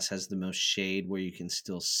Fantasy class has the most shade where you can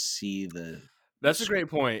still see the that's a screen. great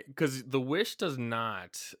point, because the Wish does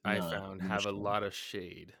not, I No, found, no have a shade. lot of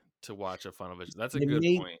shade to watch a funnel vision. That's a They good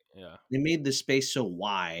made point. Yeah. they made the space so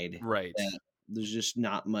wide Right. that there's just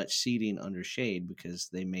not much seating under shade because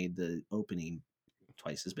they made the opening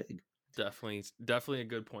twice as big, Definitely a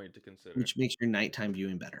good point to consider. which makes your nighttime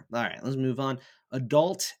viewing better. All right, let's move on.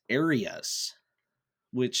 Adult areas,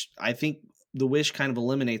 which I think the Wish kind of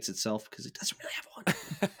eliminates itself because it doesn't really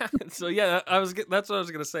have one. So yeah, that's what I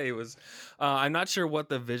was gonna say. Was I'm not sure what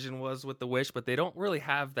the vision was with the Wish, but they don't really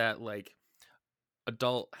have that like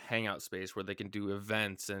adult hangout space where they can do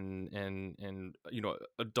events and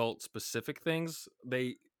adult specific things.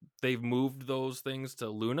 They've moved those things to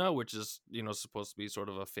Luna, which is supposed to be sort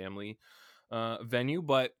of a family venue,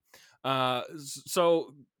 but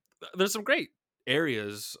so there's some great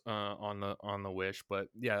areas on the Wish, but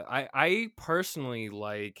yeah, I personally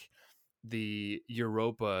like the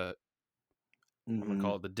Europa. I'm gonna Hmm.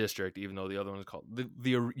 call it the district, even though the other one is called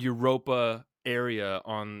the Europa area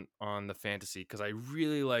on the Fantasy, because I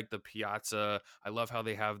really like the piazza. I love how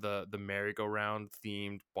they have the merry-go-round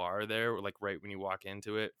themed bar there, like right when you walk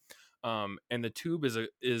into it. And the Tube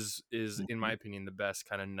is in my opinion the best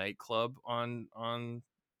kind of nightclub on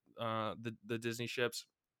the Disney ships.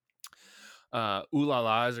 Ooh La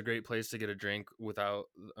La is a great place to get a drink without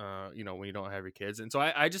when you don't have your kids, and so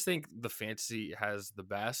I just think the Fantasy has the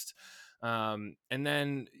best. And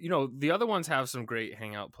then the other ones have some great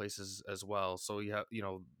hangout places as well. So you have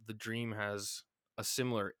the Dream has a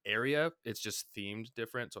similar area, it's just themed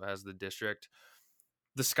different, so it has the district.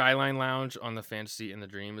 The Skyline Lounge on the Fantasy and the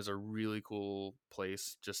Dream is a really cool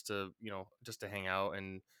place just to hang out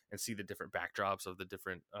and see the different backdrops of the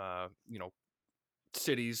different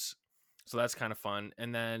cities. So that's kind of fun.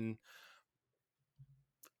 And then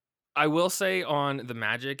I will say on the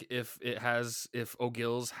Magic, if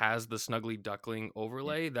O'Gill's has the Snuggly Duckling Yeah.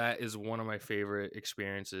 overlay, that is one of my favorite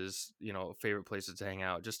experiences. Favorite places to hang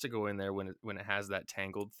out. Just to go in there when it has that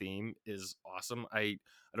Tangled theme is awesome. I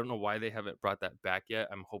don't know why they haven't brought that back yet.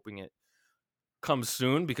 I'm hoping it comes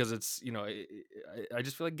soon, because it's I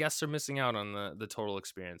just feel like guests are missing out on the total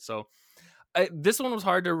experience. So this one was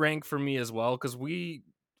hard to rank for me as well, because we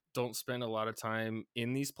don't spend a lot of time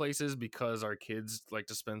in these places because our kids like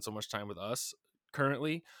to spend so much time with us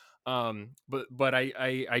currently. But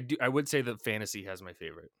I would say that Fantasy has my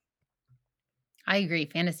favorite. I agree.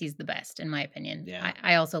 Fantasy's the best, in my opinion. Yeah.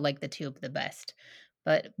 I also like the Tube the best.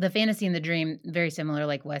 But the Fantasy and the Dream, very similar,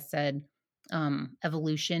 like Wes said.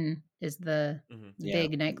 Evolution is the Yeah.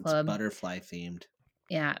 big It's nightclub. butterfly themed.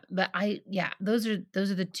 Yeah, but those are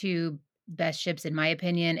the two best ships in my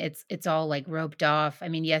opinion. It's all like roped off. I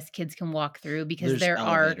mean, yes, kids can walk through because There's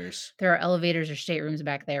elevators. there are elevators or staterooms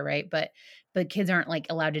back there, right? But kids aren't like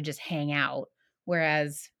allowed to just hang out.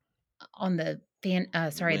 Whereas on the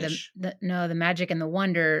sorry, Wish. the Magic and the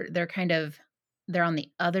Wonder, they're on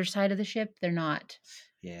the other side of the ship. They're not,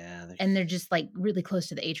 Yeah. and they're just like really close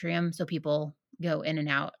to the atrium, so people go in and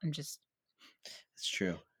out and just. It's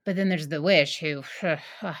true. But then there's the Wish, who,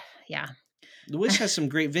 yeah. The Wish has some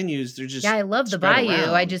great venues. They're Yeah, just I love the spread bayou.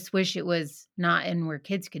 I around, just wish it was not in where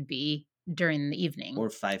kids could be during the evening. or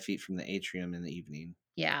 5 feet from the atrium in the evening.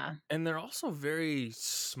 Yeah. And they're also very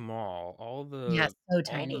small. Yeah, so All the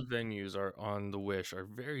tiny. venues are on the Wish are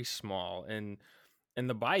very small, and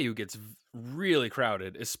the Bayou gets really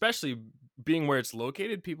crowded, especially being where it's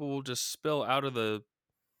located. People will just spill out of the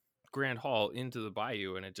Grand Hall into the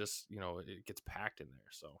Bayou, and it just it gets packed in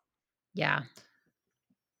there. So Yeah.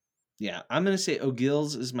 Yeah, I'm gonna say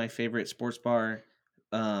O'Gill's is my favorite sports bar.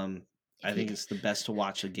 I If you think it's the best to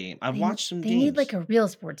watch a game. I've they watched some they need like games. a real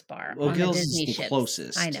sports bar on the O'Gill's is Disney the ships. I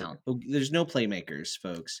closest. know. There's no playmakers,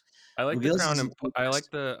 folks. I like the O'Gill's Crown is and the I like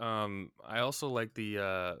best. the I also like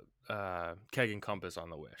the Keg and Compass on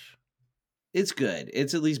the Wish. It's good.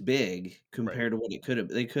 It's at least big Right. compared to what it could have.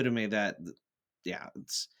 They could have made that. Yeah,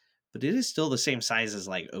 but it is still the same size as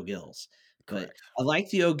like O'Gill's. But Correct. I like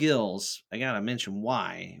the O'Gill's. I gotta mention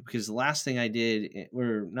why, because the last thing I did,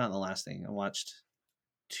 or not the last thing, I watched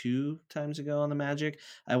 2 times ago on the Magic.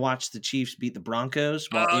 I watched the Chiefs beat the Broncos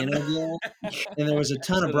while Oh in no! O'Gill, and there was a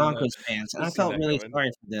ton of Should have known. Broncos fans, and Should I have seen felt that really coming.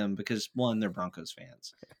 sorry for them because one, they're Broncos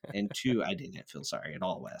fans, and two, I didn't feel sorry at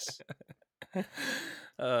all, Wes.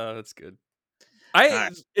 That's good. All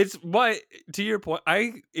right. It's but to your point,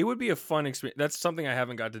 it would be a fun experience. That's something I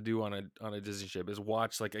haven't got to do on a Disney ship, is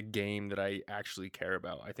watch like a game that I actually care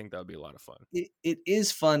about. I think that would be a lot of fun. It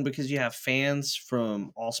is fun because you have fans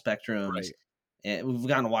from all spectrums, Right. and we've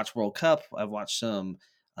gotten to watch World Cup. I've watched some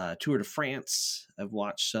Tour de France. I've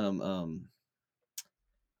watched some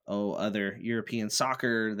other European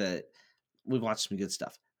soccer. That we've watched some good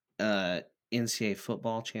stuff. NCAA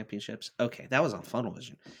football championships. Okay, that was on Funnel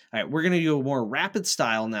Vision. All right, we're gonna go more rapid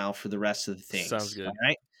style now for the rest of the things. Sounds good. All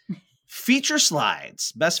right. Feature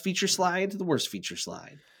slides. Best feature slide, the worst feature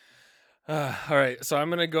slide. All right, so I'm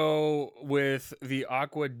gonna go with the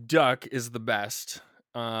Aqua Duck is the best,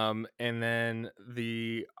 and then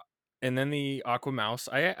the Aqua Mouse.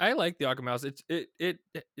 I like the Aqua Mouse. It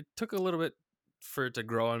took a little bit for it to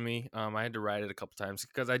grow on me. I had to ride it a couple times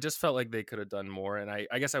because I just felt like they could have done more, and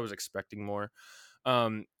I guess I was expecting more.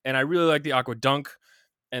 And I really like the Aqua Dunk,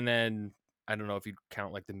 and then I don't know if you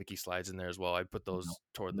count like the Mickey slides in there as well. I put those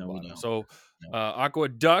toward the No, we bottom. don't. So No. Aqua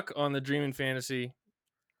Duck on the Dream and Fantasy,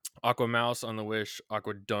 Aqua Mouse on the Wish,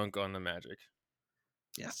 Aqua Dunk on the Magic.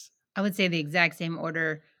 Yes. I would say the exact same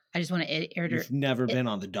order. I just want to You've never been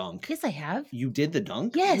on the dunk. Yes, I have. You did the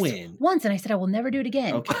dunk? Yes, When? once, and I said I will never do it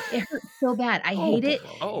again. Okay. It hurt so bad. I hate it.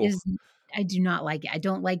 Oh. I do not like it. I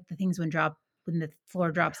don't like the things when the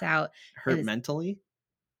floor drops out. Hurt mentally?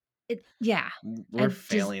 Yeah. We're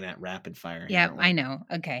failing at rapid fire. Yeah, aren't we? I know.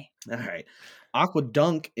 Okay. All right. Aqua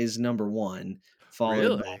Dunk is number one,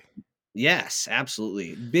 followed by yes,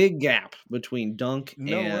 absolutely. Big gap between dunk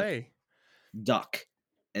No and way. duck.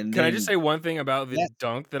 And Can then, I just say one thing about the Yes.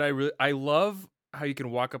 dunk that I love how you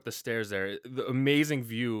can walk up the stairs there. The amazing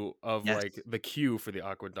view of Yes. like the queue for the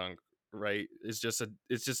Aqua Dunk, right? It's just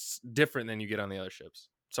different than you get on the other ships.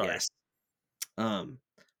 Sorry. Yes.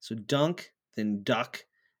 So dunk, then duck,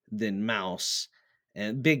 then mouse,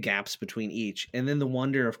 and big gaps between each. And then the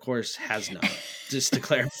Wonder, of course, has none. Just to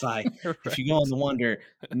clarify, if you go on the Wonder,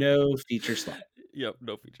 no feature slide. Yep,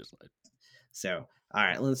 no feature slide. So, all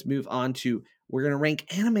right, let's move on to we're going to rank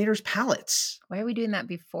animators' palettes. Why are we doing that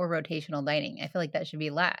before rotational dining? I feel like that should be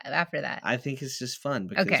after that. I think it's just fun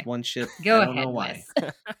because Okay. one ship, Go I don't ahead, know why.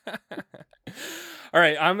 Wes. All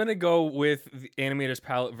right, I'm going to go with the animator's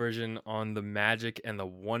palette version on the Magic and the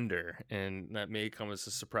Wonder, and that may come as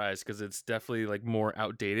a surprise because it's definitely like more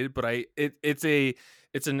outdated, but it's a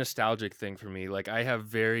nostalgic thing for me. Like I have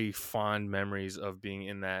very fond memories of being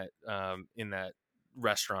in that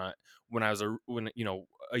restaurant when I was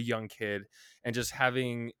a young kid, and just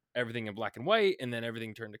having everything in black and white, and then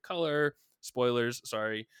everything turned to color. Spoilers,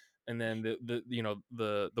 sorry. And then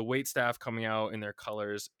the wait staff coming out in their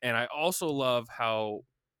colors. And I also love how,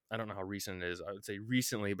 I don't know how recent it is. I would say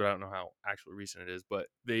recently, but I don't know how actually recent it is. But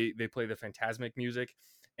they play the Phantasmic music,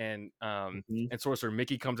 and and Sorcerer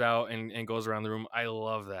Mickey comes out and goes around the room. I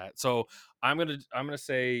love that. So I'm gonna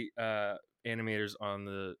say animators on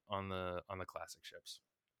the classic ships.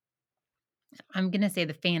 I'm gonna say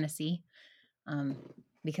the fantasy,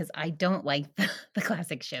 because I don't like the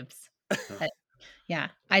classic ships. Yeah,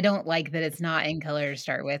 I don't like that it's not in color to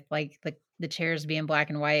start with. Like the chairs being black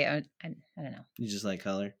and white. I don't know. You just like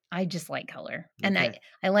color? I just like color, and Okay.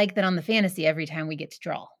 I like that on the fantasy every time we get to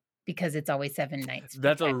draw because it's always 7 nights.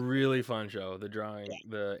 That's a really fun show. The drawing,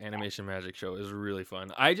 the animation magic show is really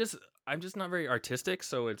fun. I'm just not very artistic,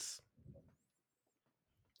 so it's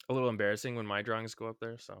a little embarrassing when my drawings go up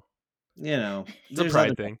there. So It's a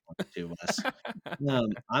pride thing to us.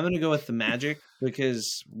 I'm gonna go with the Magic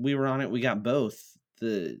because we were on it. We got both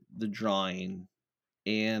the drawing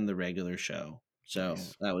and the regular show. So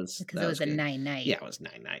Nice. that was because it was a good. 9 night. Yeah, it was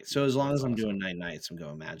 9 nights. So as long as I'm doing 9 nights, I'm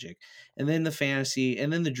going Magic. And then the fantasy,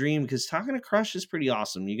 and then the dream, because talking to Crush is pretty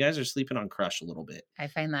awesome. You guys are sleeping on Crush a little bit. I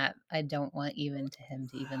find that I don't want him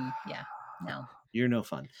to no. You're no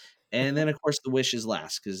fun. And then, of course, the Wish is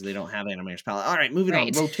last because they don't have Animator's Palette. All right, moving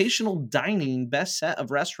Right. on. Rotational dining, best set of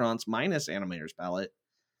restaurants minus Animator's Palette.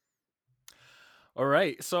 All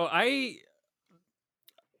right, so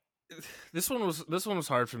this one was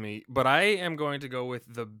hard for me, but I am going to go with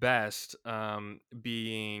the best,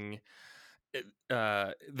 being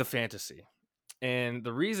the fantasy, and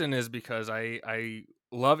the reason is because I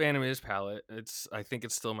love Animator's Palette. I think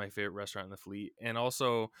it's still my favorite restaurant in the fleet, and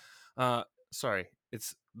also, sorry,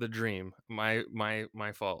 it's the Dream. My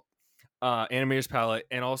fault. Animator's Palette,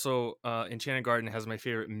 and also Enchanted Garden has my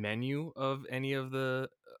favorite menu of any of the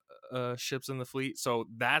ships in the fleet. So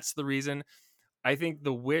that's the reason. I think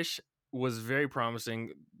the Wish was very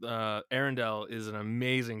promising. Arendelle is an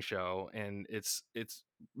amazing show, and it's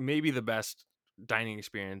maybe the best dining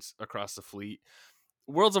experience across the fleet.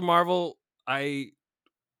 Worlds of Marvel, I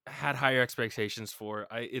had higher expectations for.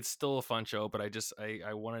 It's still a fun show, but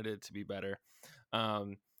I wanted it to be better.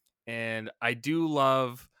 Um, and I do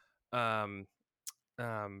love um,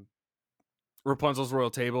 um, Rapunzel's Royal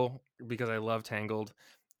Table because I love Tangled,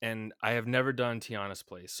 and I have never done Tiana's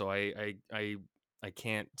Place, so I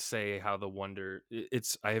can't say how the Wonder.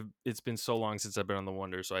 It's been so long since I've been on the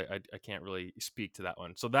Wonder, so I can't really speak to that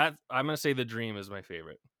one. So that I'm gonna say the Dream is my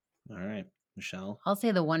favorite. All right, Michelle. I'll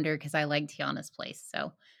say the Wonder because I like Tiana's Place.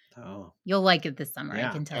 So Oh, you'll like it this summer, I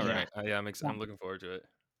yeah. can tell All you. right, yeah, Yeah. I'm looking forward to it.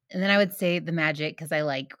 And then I would say the Magic because I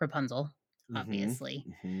like Rapunzel, Mm-hmm. obviously.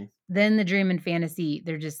 Mm-hmm. Then the Dream and Fantasy,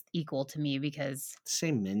 they're just equal to me because,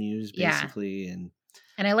 Same menus yeah. basically, and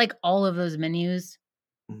And I like all of those menus,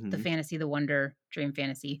 the mm-hmm. Fantasy, the Wonder, Dream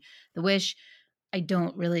Fantasy. The Wish, I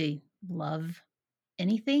don't really love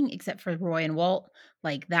anything except for Roy and Walt.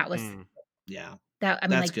 Like that was Mm. Yeah, that I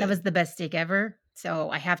mean, that's like that was good. the best steak ever. So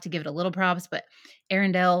I have to give it a little props, but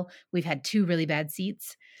Arendelle, we've had 2 really bad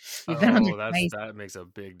seats. We've been on there Oh, twice. that makes a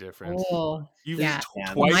big difference. Oh, You've yeah. Yeah,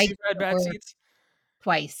 The twice mics you've had bad were seats.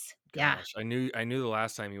 twice. Yeah. Gosh, I knew the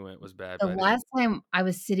last time you went was bad, The but I didn't. last time I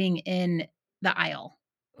was sitting in the aisle,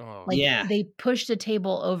 Oh, like, yeah, they pushed a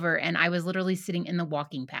table over, and I was literally sitting in the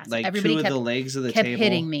walking path. So like everybody two of the kept legs of the kept hitting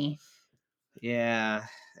table. me. Yeah,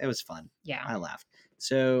 it was fun. Yeah. I laughed.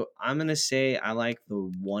 So I'm gonna say I like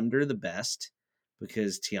the Wonder the best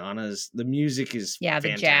because the music is Yeah, the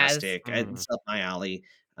jazz. fantastic. mm. It's up my alley.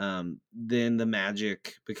 Then the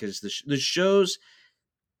Magic because the shows,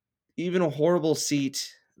 even a horrible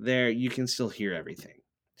seat there, you can still hear everything.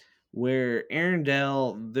 Where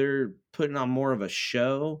Arendelle, they're putting on more of a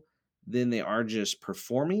show than they are just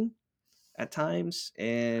performing at times.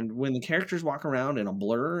 And when the characters walk around in a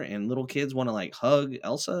blur and little kids want to like hug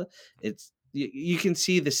Elsa, you can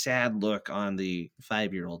see the sad look on the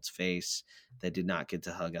 5-year-old's face that did not get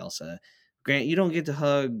to hug Elsa. Grant, you don't get to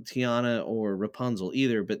hug Tiana or Rapunzel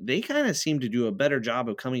either, but they kind of seem to do a better job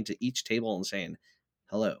of coming to each table and saying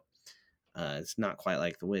hello. It's not quite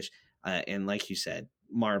like the Wish. And like you said,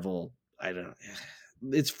 Marvel, I don't know.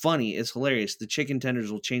 It's funny. It's hilarious. The chicken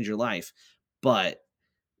tenders will change your life, but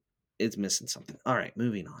it's missing something. All right,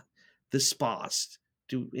 moving on. The spas.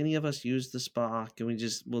 Do any of us use the spa?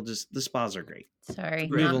 The spas are great. Sorry,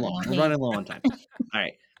 Great. Move not along. not We're me. running low on time. All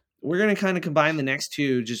right. We're going to kind of combine the next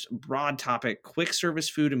two, just broad topic, quick service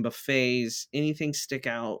food and buffets. Anything stick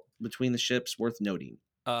out between the ships worth noting?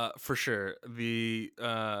 For sure. The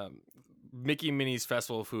Mickey and Minnie's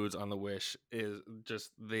Festival of Foods on the Wish is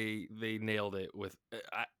just they nailed it with.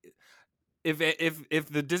 If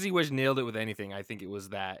the Disney Wish nailed it with anything, I think it was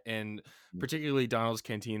that, and particularly Donald's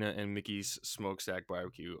Cantina and Mickey's Smokestack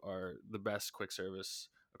Barbecue are the best quick service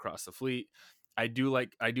across the fleet. I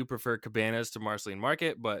do prefer Cabanas to Marceline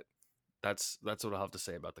Market, but that's what I'll have to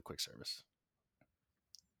say about the quick service.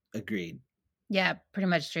 Agreed. Yeah, pretty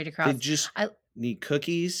much straight They across. just I need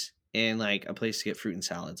cookies and like a place to get fruit and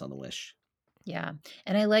salads on the Wish. Yeah,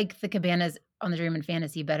 and I like the cabanas on the Dream and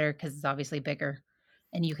Fantasy better because it's obviously bigger,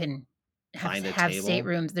 and you can Find a have table.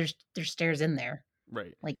 staterooms. There's stairs in there,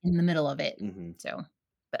 Right. like in the middle of it. Mm-hmm. So,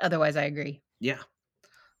 but otherwise, I agree. Yeah.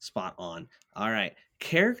 Spot on. All right.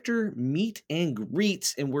 Character meet and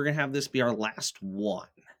greets, and we're gonna have this be our last one.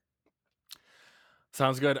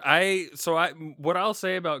 Sounds good. What I'll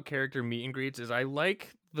say about character meet and greets is I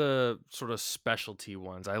like the sort of specialty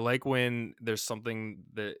ones. I like when there's something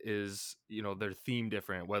that is, their theme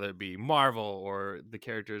different, whether it be Marvel or the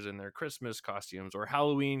characters in their Christmas costumes or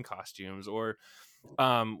Halloween costumes, or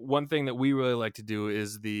one thing that we really like to do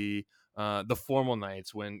is the formal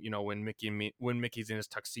nights when when Mickey's in his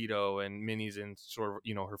tuxedo and Minnie's in sort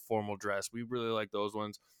of her formal dress. We really like those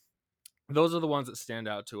ones. Those are the ones that stand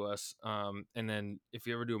out to us. And then if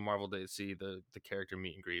you ever do a Marvel Day at Sea, the character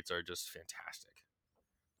meet and greets are just fantastic.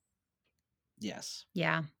 Yes.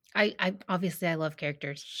 Yeah, I obviously I love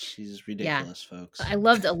characters. She's Yeah, ridiculous, folks. I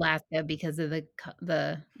loved Alaska because of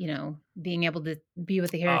the being able to be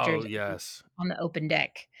with the characters Oh yes, on the open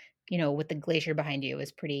deck, with the glacier behind you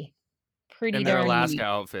is pretty and their darn Alaska neat.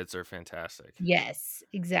 outfits are fantastic. Yes,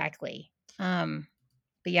 exactly. But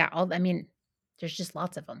yeah, there's just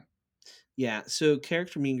lots of them. Yeah, so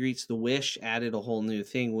character meet and greets, The Wish added a whole new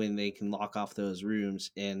thing when they can lock off those rooms,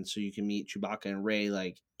 and so you can meet Chewbacca and Rey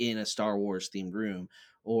like in a Star Wars themed room,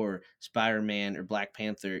 or Spider-Man or Black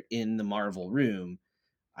Panther in the Marvel room.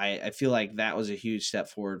 I feel like that was a huge step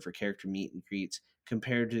forward for character meet and greets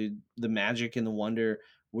compared to the Magic and the Wonder,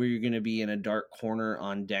 where you're going to be in a dark corner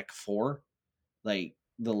on deck 4. Like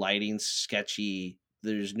the lighting's sketchy.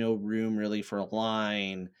 There's no room really for a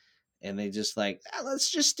line. And they just like, let's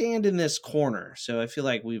just stand in this corner. So I feel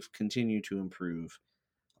like we've continued to improve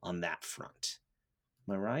on that front.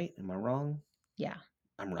 Am I right? Am I wrong? Yeah.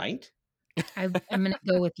 I'm right? I'm going to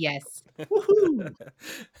go with yes. Woohoo!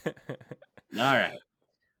 All right.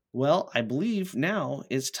 Well, I believe now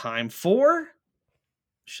it's time for...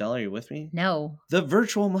 Michelle, are you with me? No. The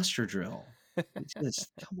virtual muster drill.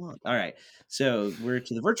 Come on. All right. So we're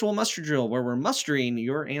to the virtual muster drill where we're mustering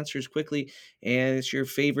your answers quickly. And it's your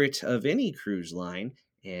favorite of any cruise line.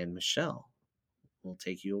 And Michelle will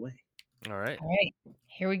take you away. All right. All right.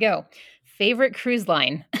 Here we go. Favorite cruise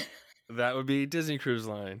line. That would be Disney Cruise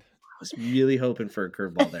Line. I was really hoping for a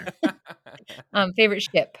curveball there. Favorite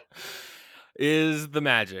ship. Is the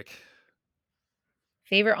Magic.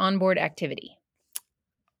 Favorite onboard activity.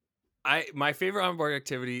 My favorite onboard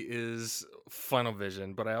activity is funnel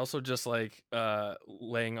vision, but I also just like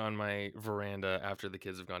laying on my veranda after the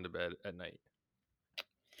kids have gone to bed at night.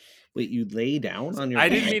 Wait, you lay down on your I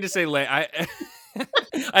didn't mean to say lay.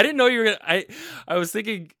 I didn't know you were gonna. I was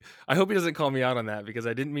thinking. I hope he doesn't call me out on that because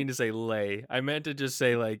I didn't mean to say lay. I meant to just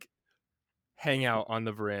say like hang out on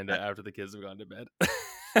the veranda after the kids have gone to bed.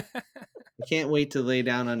 I can't wait to lay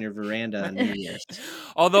down on your veranda on New Year's.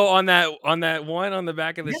 Although on that one on the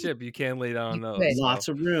back of the ship, you can lay down on those. could. Lots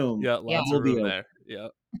of room. Yeah, lots We'll of be room okay. there. Yeah.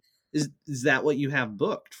 Is that what you have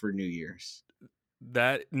booked for New Year's?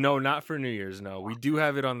 No, not for New Year's. No, we do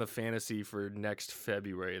have it on the Fantasy for next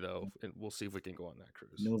February though, and we'll see if we can go on that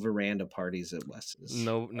cruise. No veranda parties at Wes's.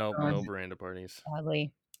 No veranda parties.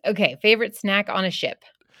 Sadly. Okay. Favorite snack on a ship.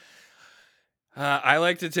 I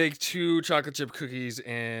like to take 2 chocolate chip cookies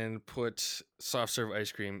and put soft serve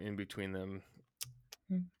ice cream in between them.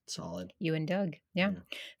 Solid. You and Doug. Yeah. Yeah.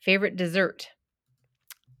 Favorite dessert.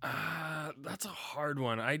 That's a hard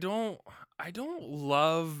one. I don't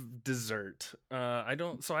love dessert. I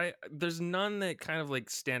don't. So there's none that kind of like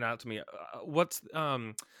stand out to me. What's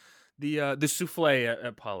the souffle at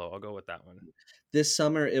Apollo? I'll go with that one. This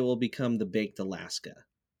summer it will become the baked Alaska.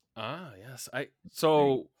 Ah, yes.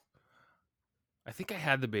 I think I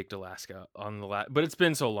had the baked Alaska on the last, but it's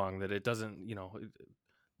been so long that it doesn't.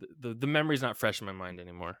 The memory's not fresh in my mind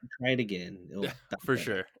anymore. Try it again. It'll For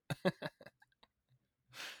sure.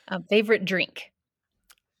 Favorite drink.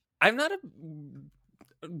 I'm not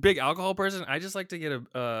a big alcohol person. I just like to get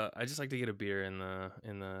a beer in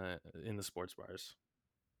the sports bars.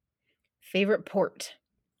 Favorite port.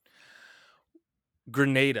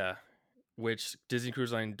 Grenada, which Disney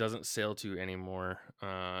Cruise Line doesn't sail to anymore,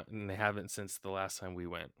 and they haven't since the last time we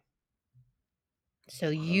went. So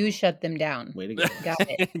you shut them down. Way to go. Got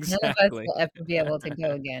it. Exactly. None of us will ever be able to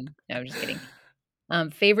go again. No, I'm just kidding.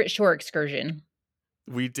 Favorite shore excursion.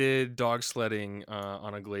 We did dog sledding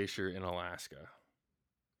on a glacier in Alaska.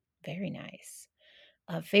 Very nice.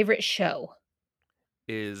 Favorite show.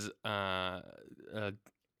 Is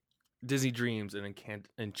Disney Dreams, an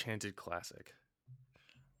enchanted classic.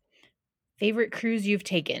 Favorite cruise you've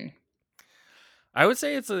taken. I would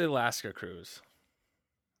say it's the Alaska cruise.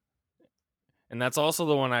 And that's also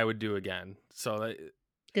the one I would do again. So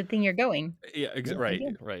Good thing you're going. yeah,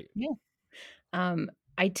 right. Yeah.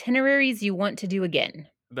 Itineraries you want to do again.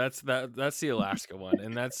 That's the Alaska one,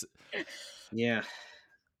 and that's Yeah.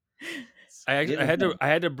 I had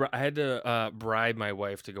to bribe my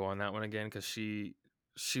wife to go on that one again because she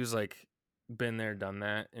was like been there, done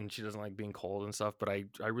that, and she doesn't like being cold and stuff. But I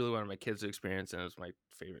really wanted my kids to experience it, and it was my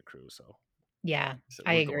favorite cruise. So Yeah, so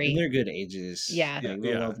I we're going. agree. And they're good ages. Yeah. Like,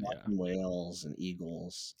 they love watching whales and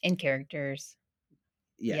eagles. And characters.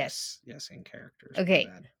 Yes, and characters. Okay.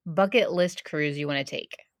 My bad. Bucket list cruise you want to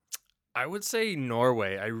take. I would say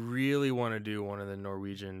Norway. I really want to do one of the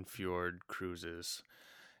Norwegian fjord cruises,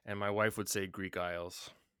 and my wife would say Greek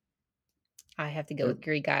Isles. I have to go with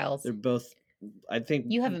Greek Isles. They're both. I think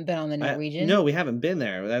You haven't been on the Norwegian. no, we haven't been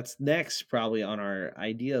there. That's next probably on our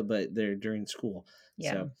idea, but they're during school.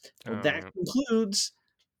 Yeah. So that concludes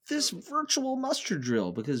this virtual muster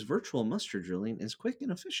drill because virtual muster drilling is quick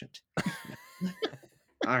and efficient.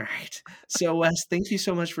 All right. So Wes, thank you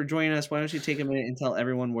so much for joining us. Why don't you take a minute and tell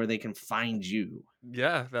everyone where they can find you?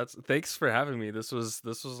 Yeah, thanks for having me. This was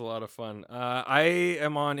a lot of fun. I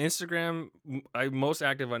am on Instagram. I'm most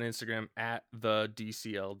active on Instagram at the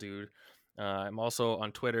DCL dude. I'm also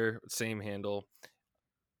on Twitter, same handle.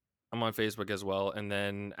 I'm on Facebook as well, and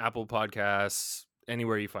then Apple Podcasts,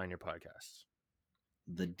 anywhere you find your podcasts.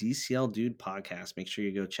 The DCL Dude podcast. Make sure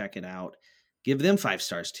you go check it out. Give them 5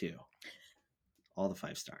 stars too. All the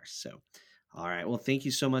 5 stars. So, all right. Well, thank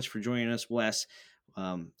you so much for joining us, Wes.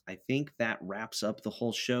 I think that wraps up the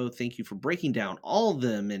whole show. Thank you for breaking down all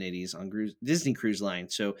the amenities on Disney Cruise Line.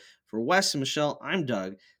 So for Wes and Michelle, I'm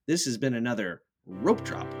Doug. This has been another Rope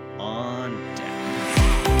Drop on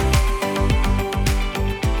Deck.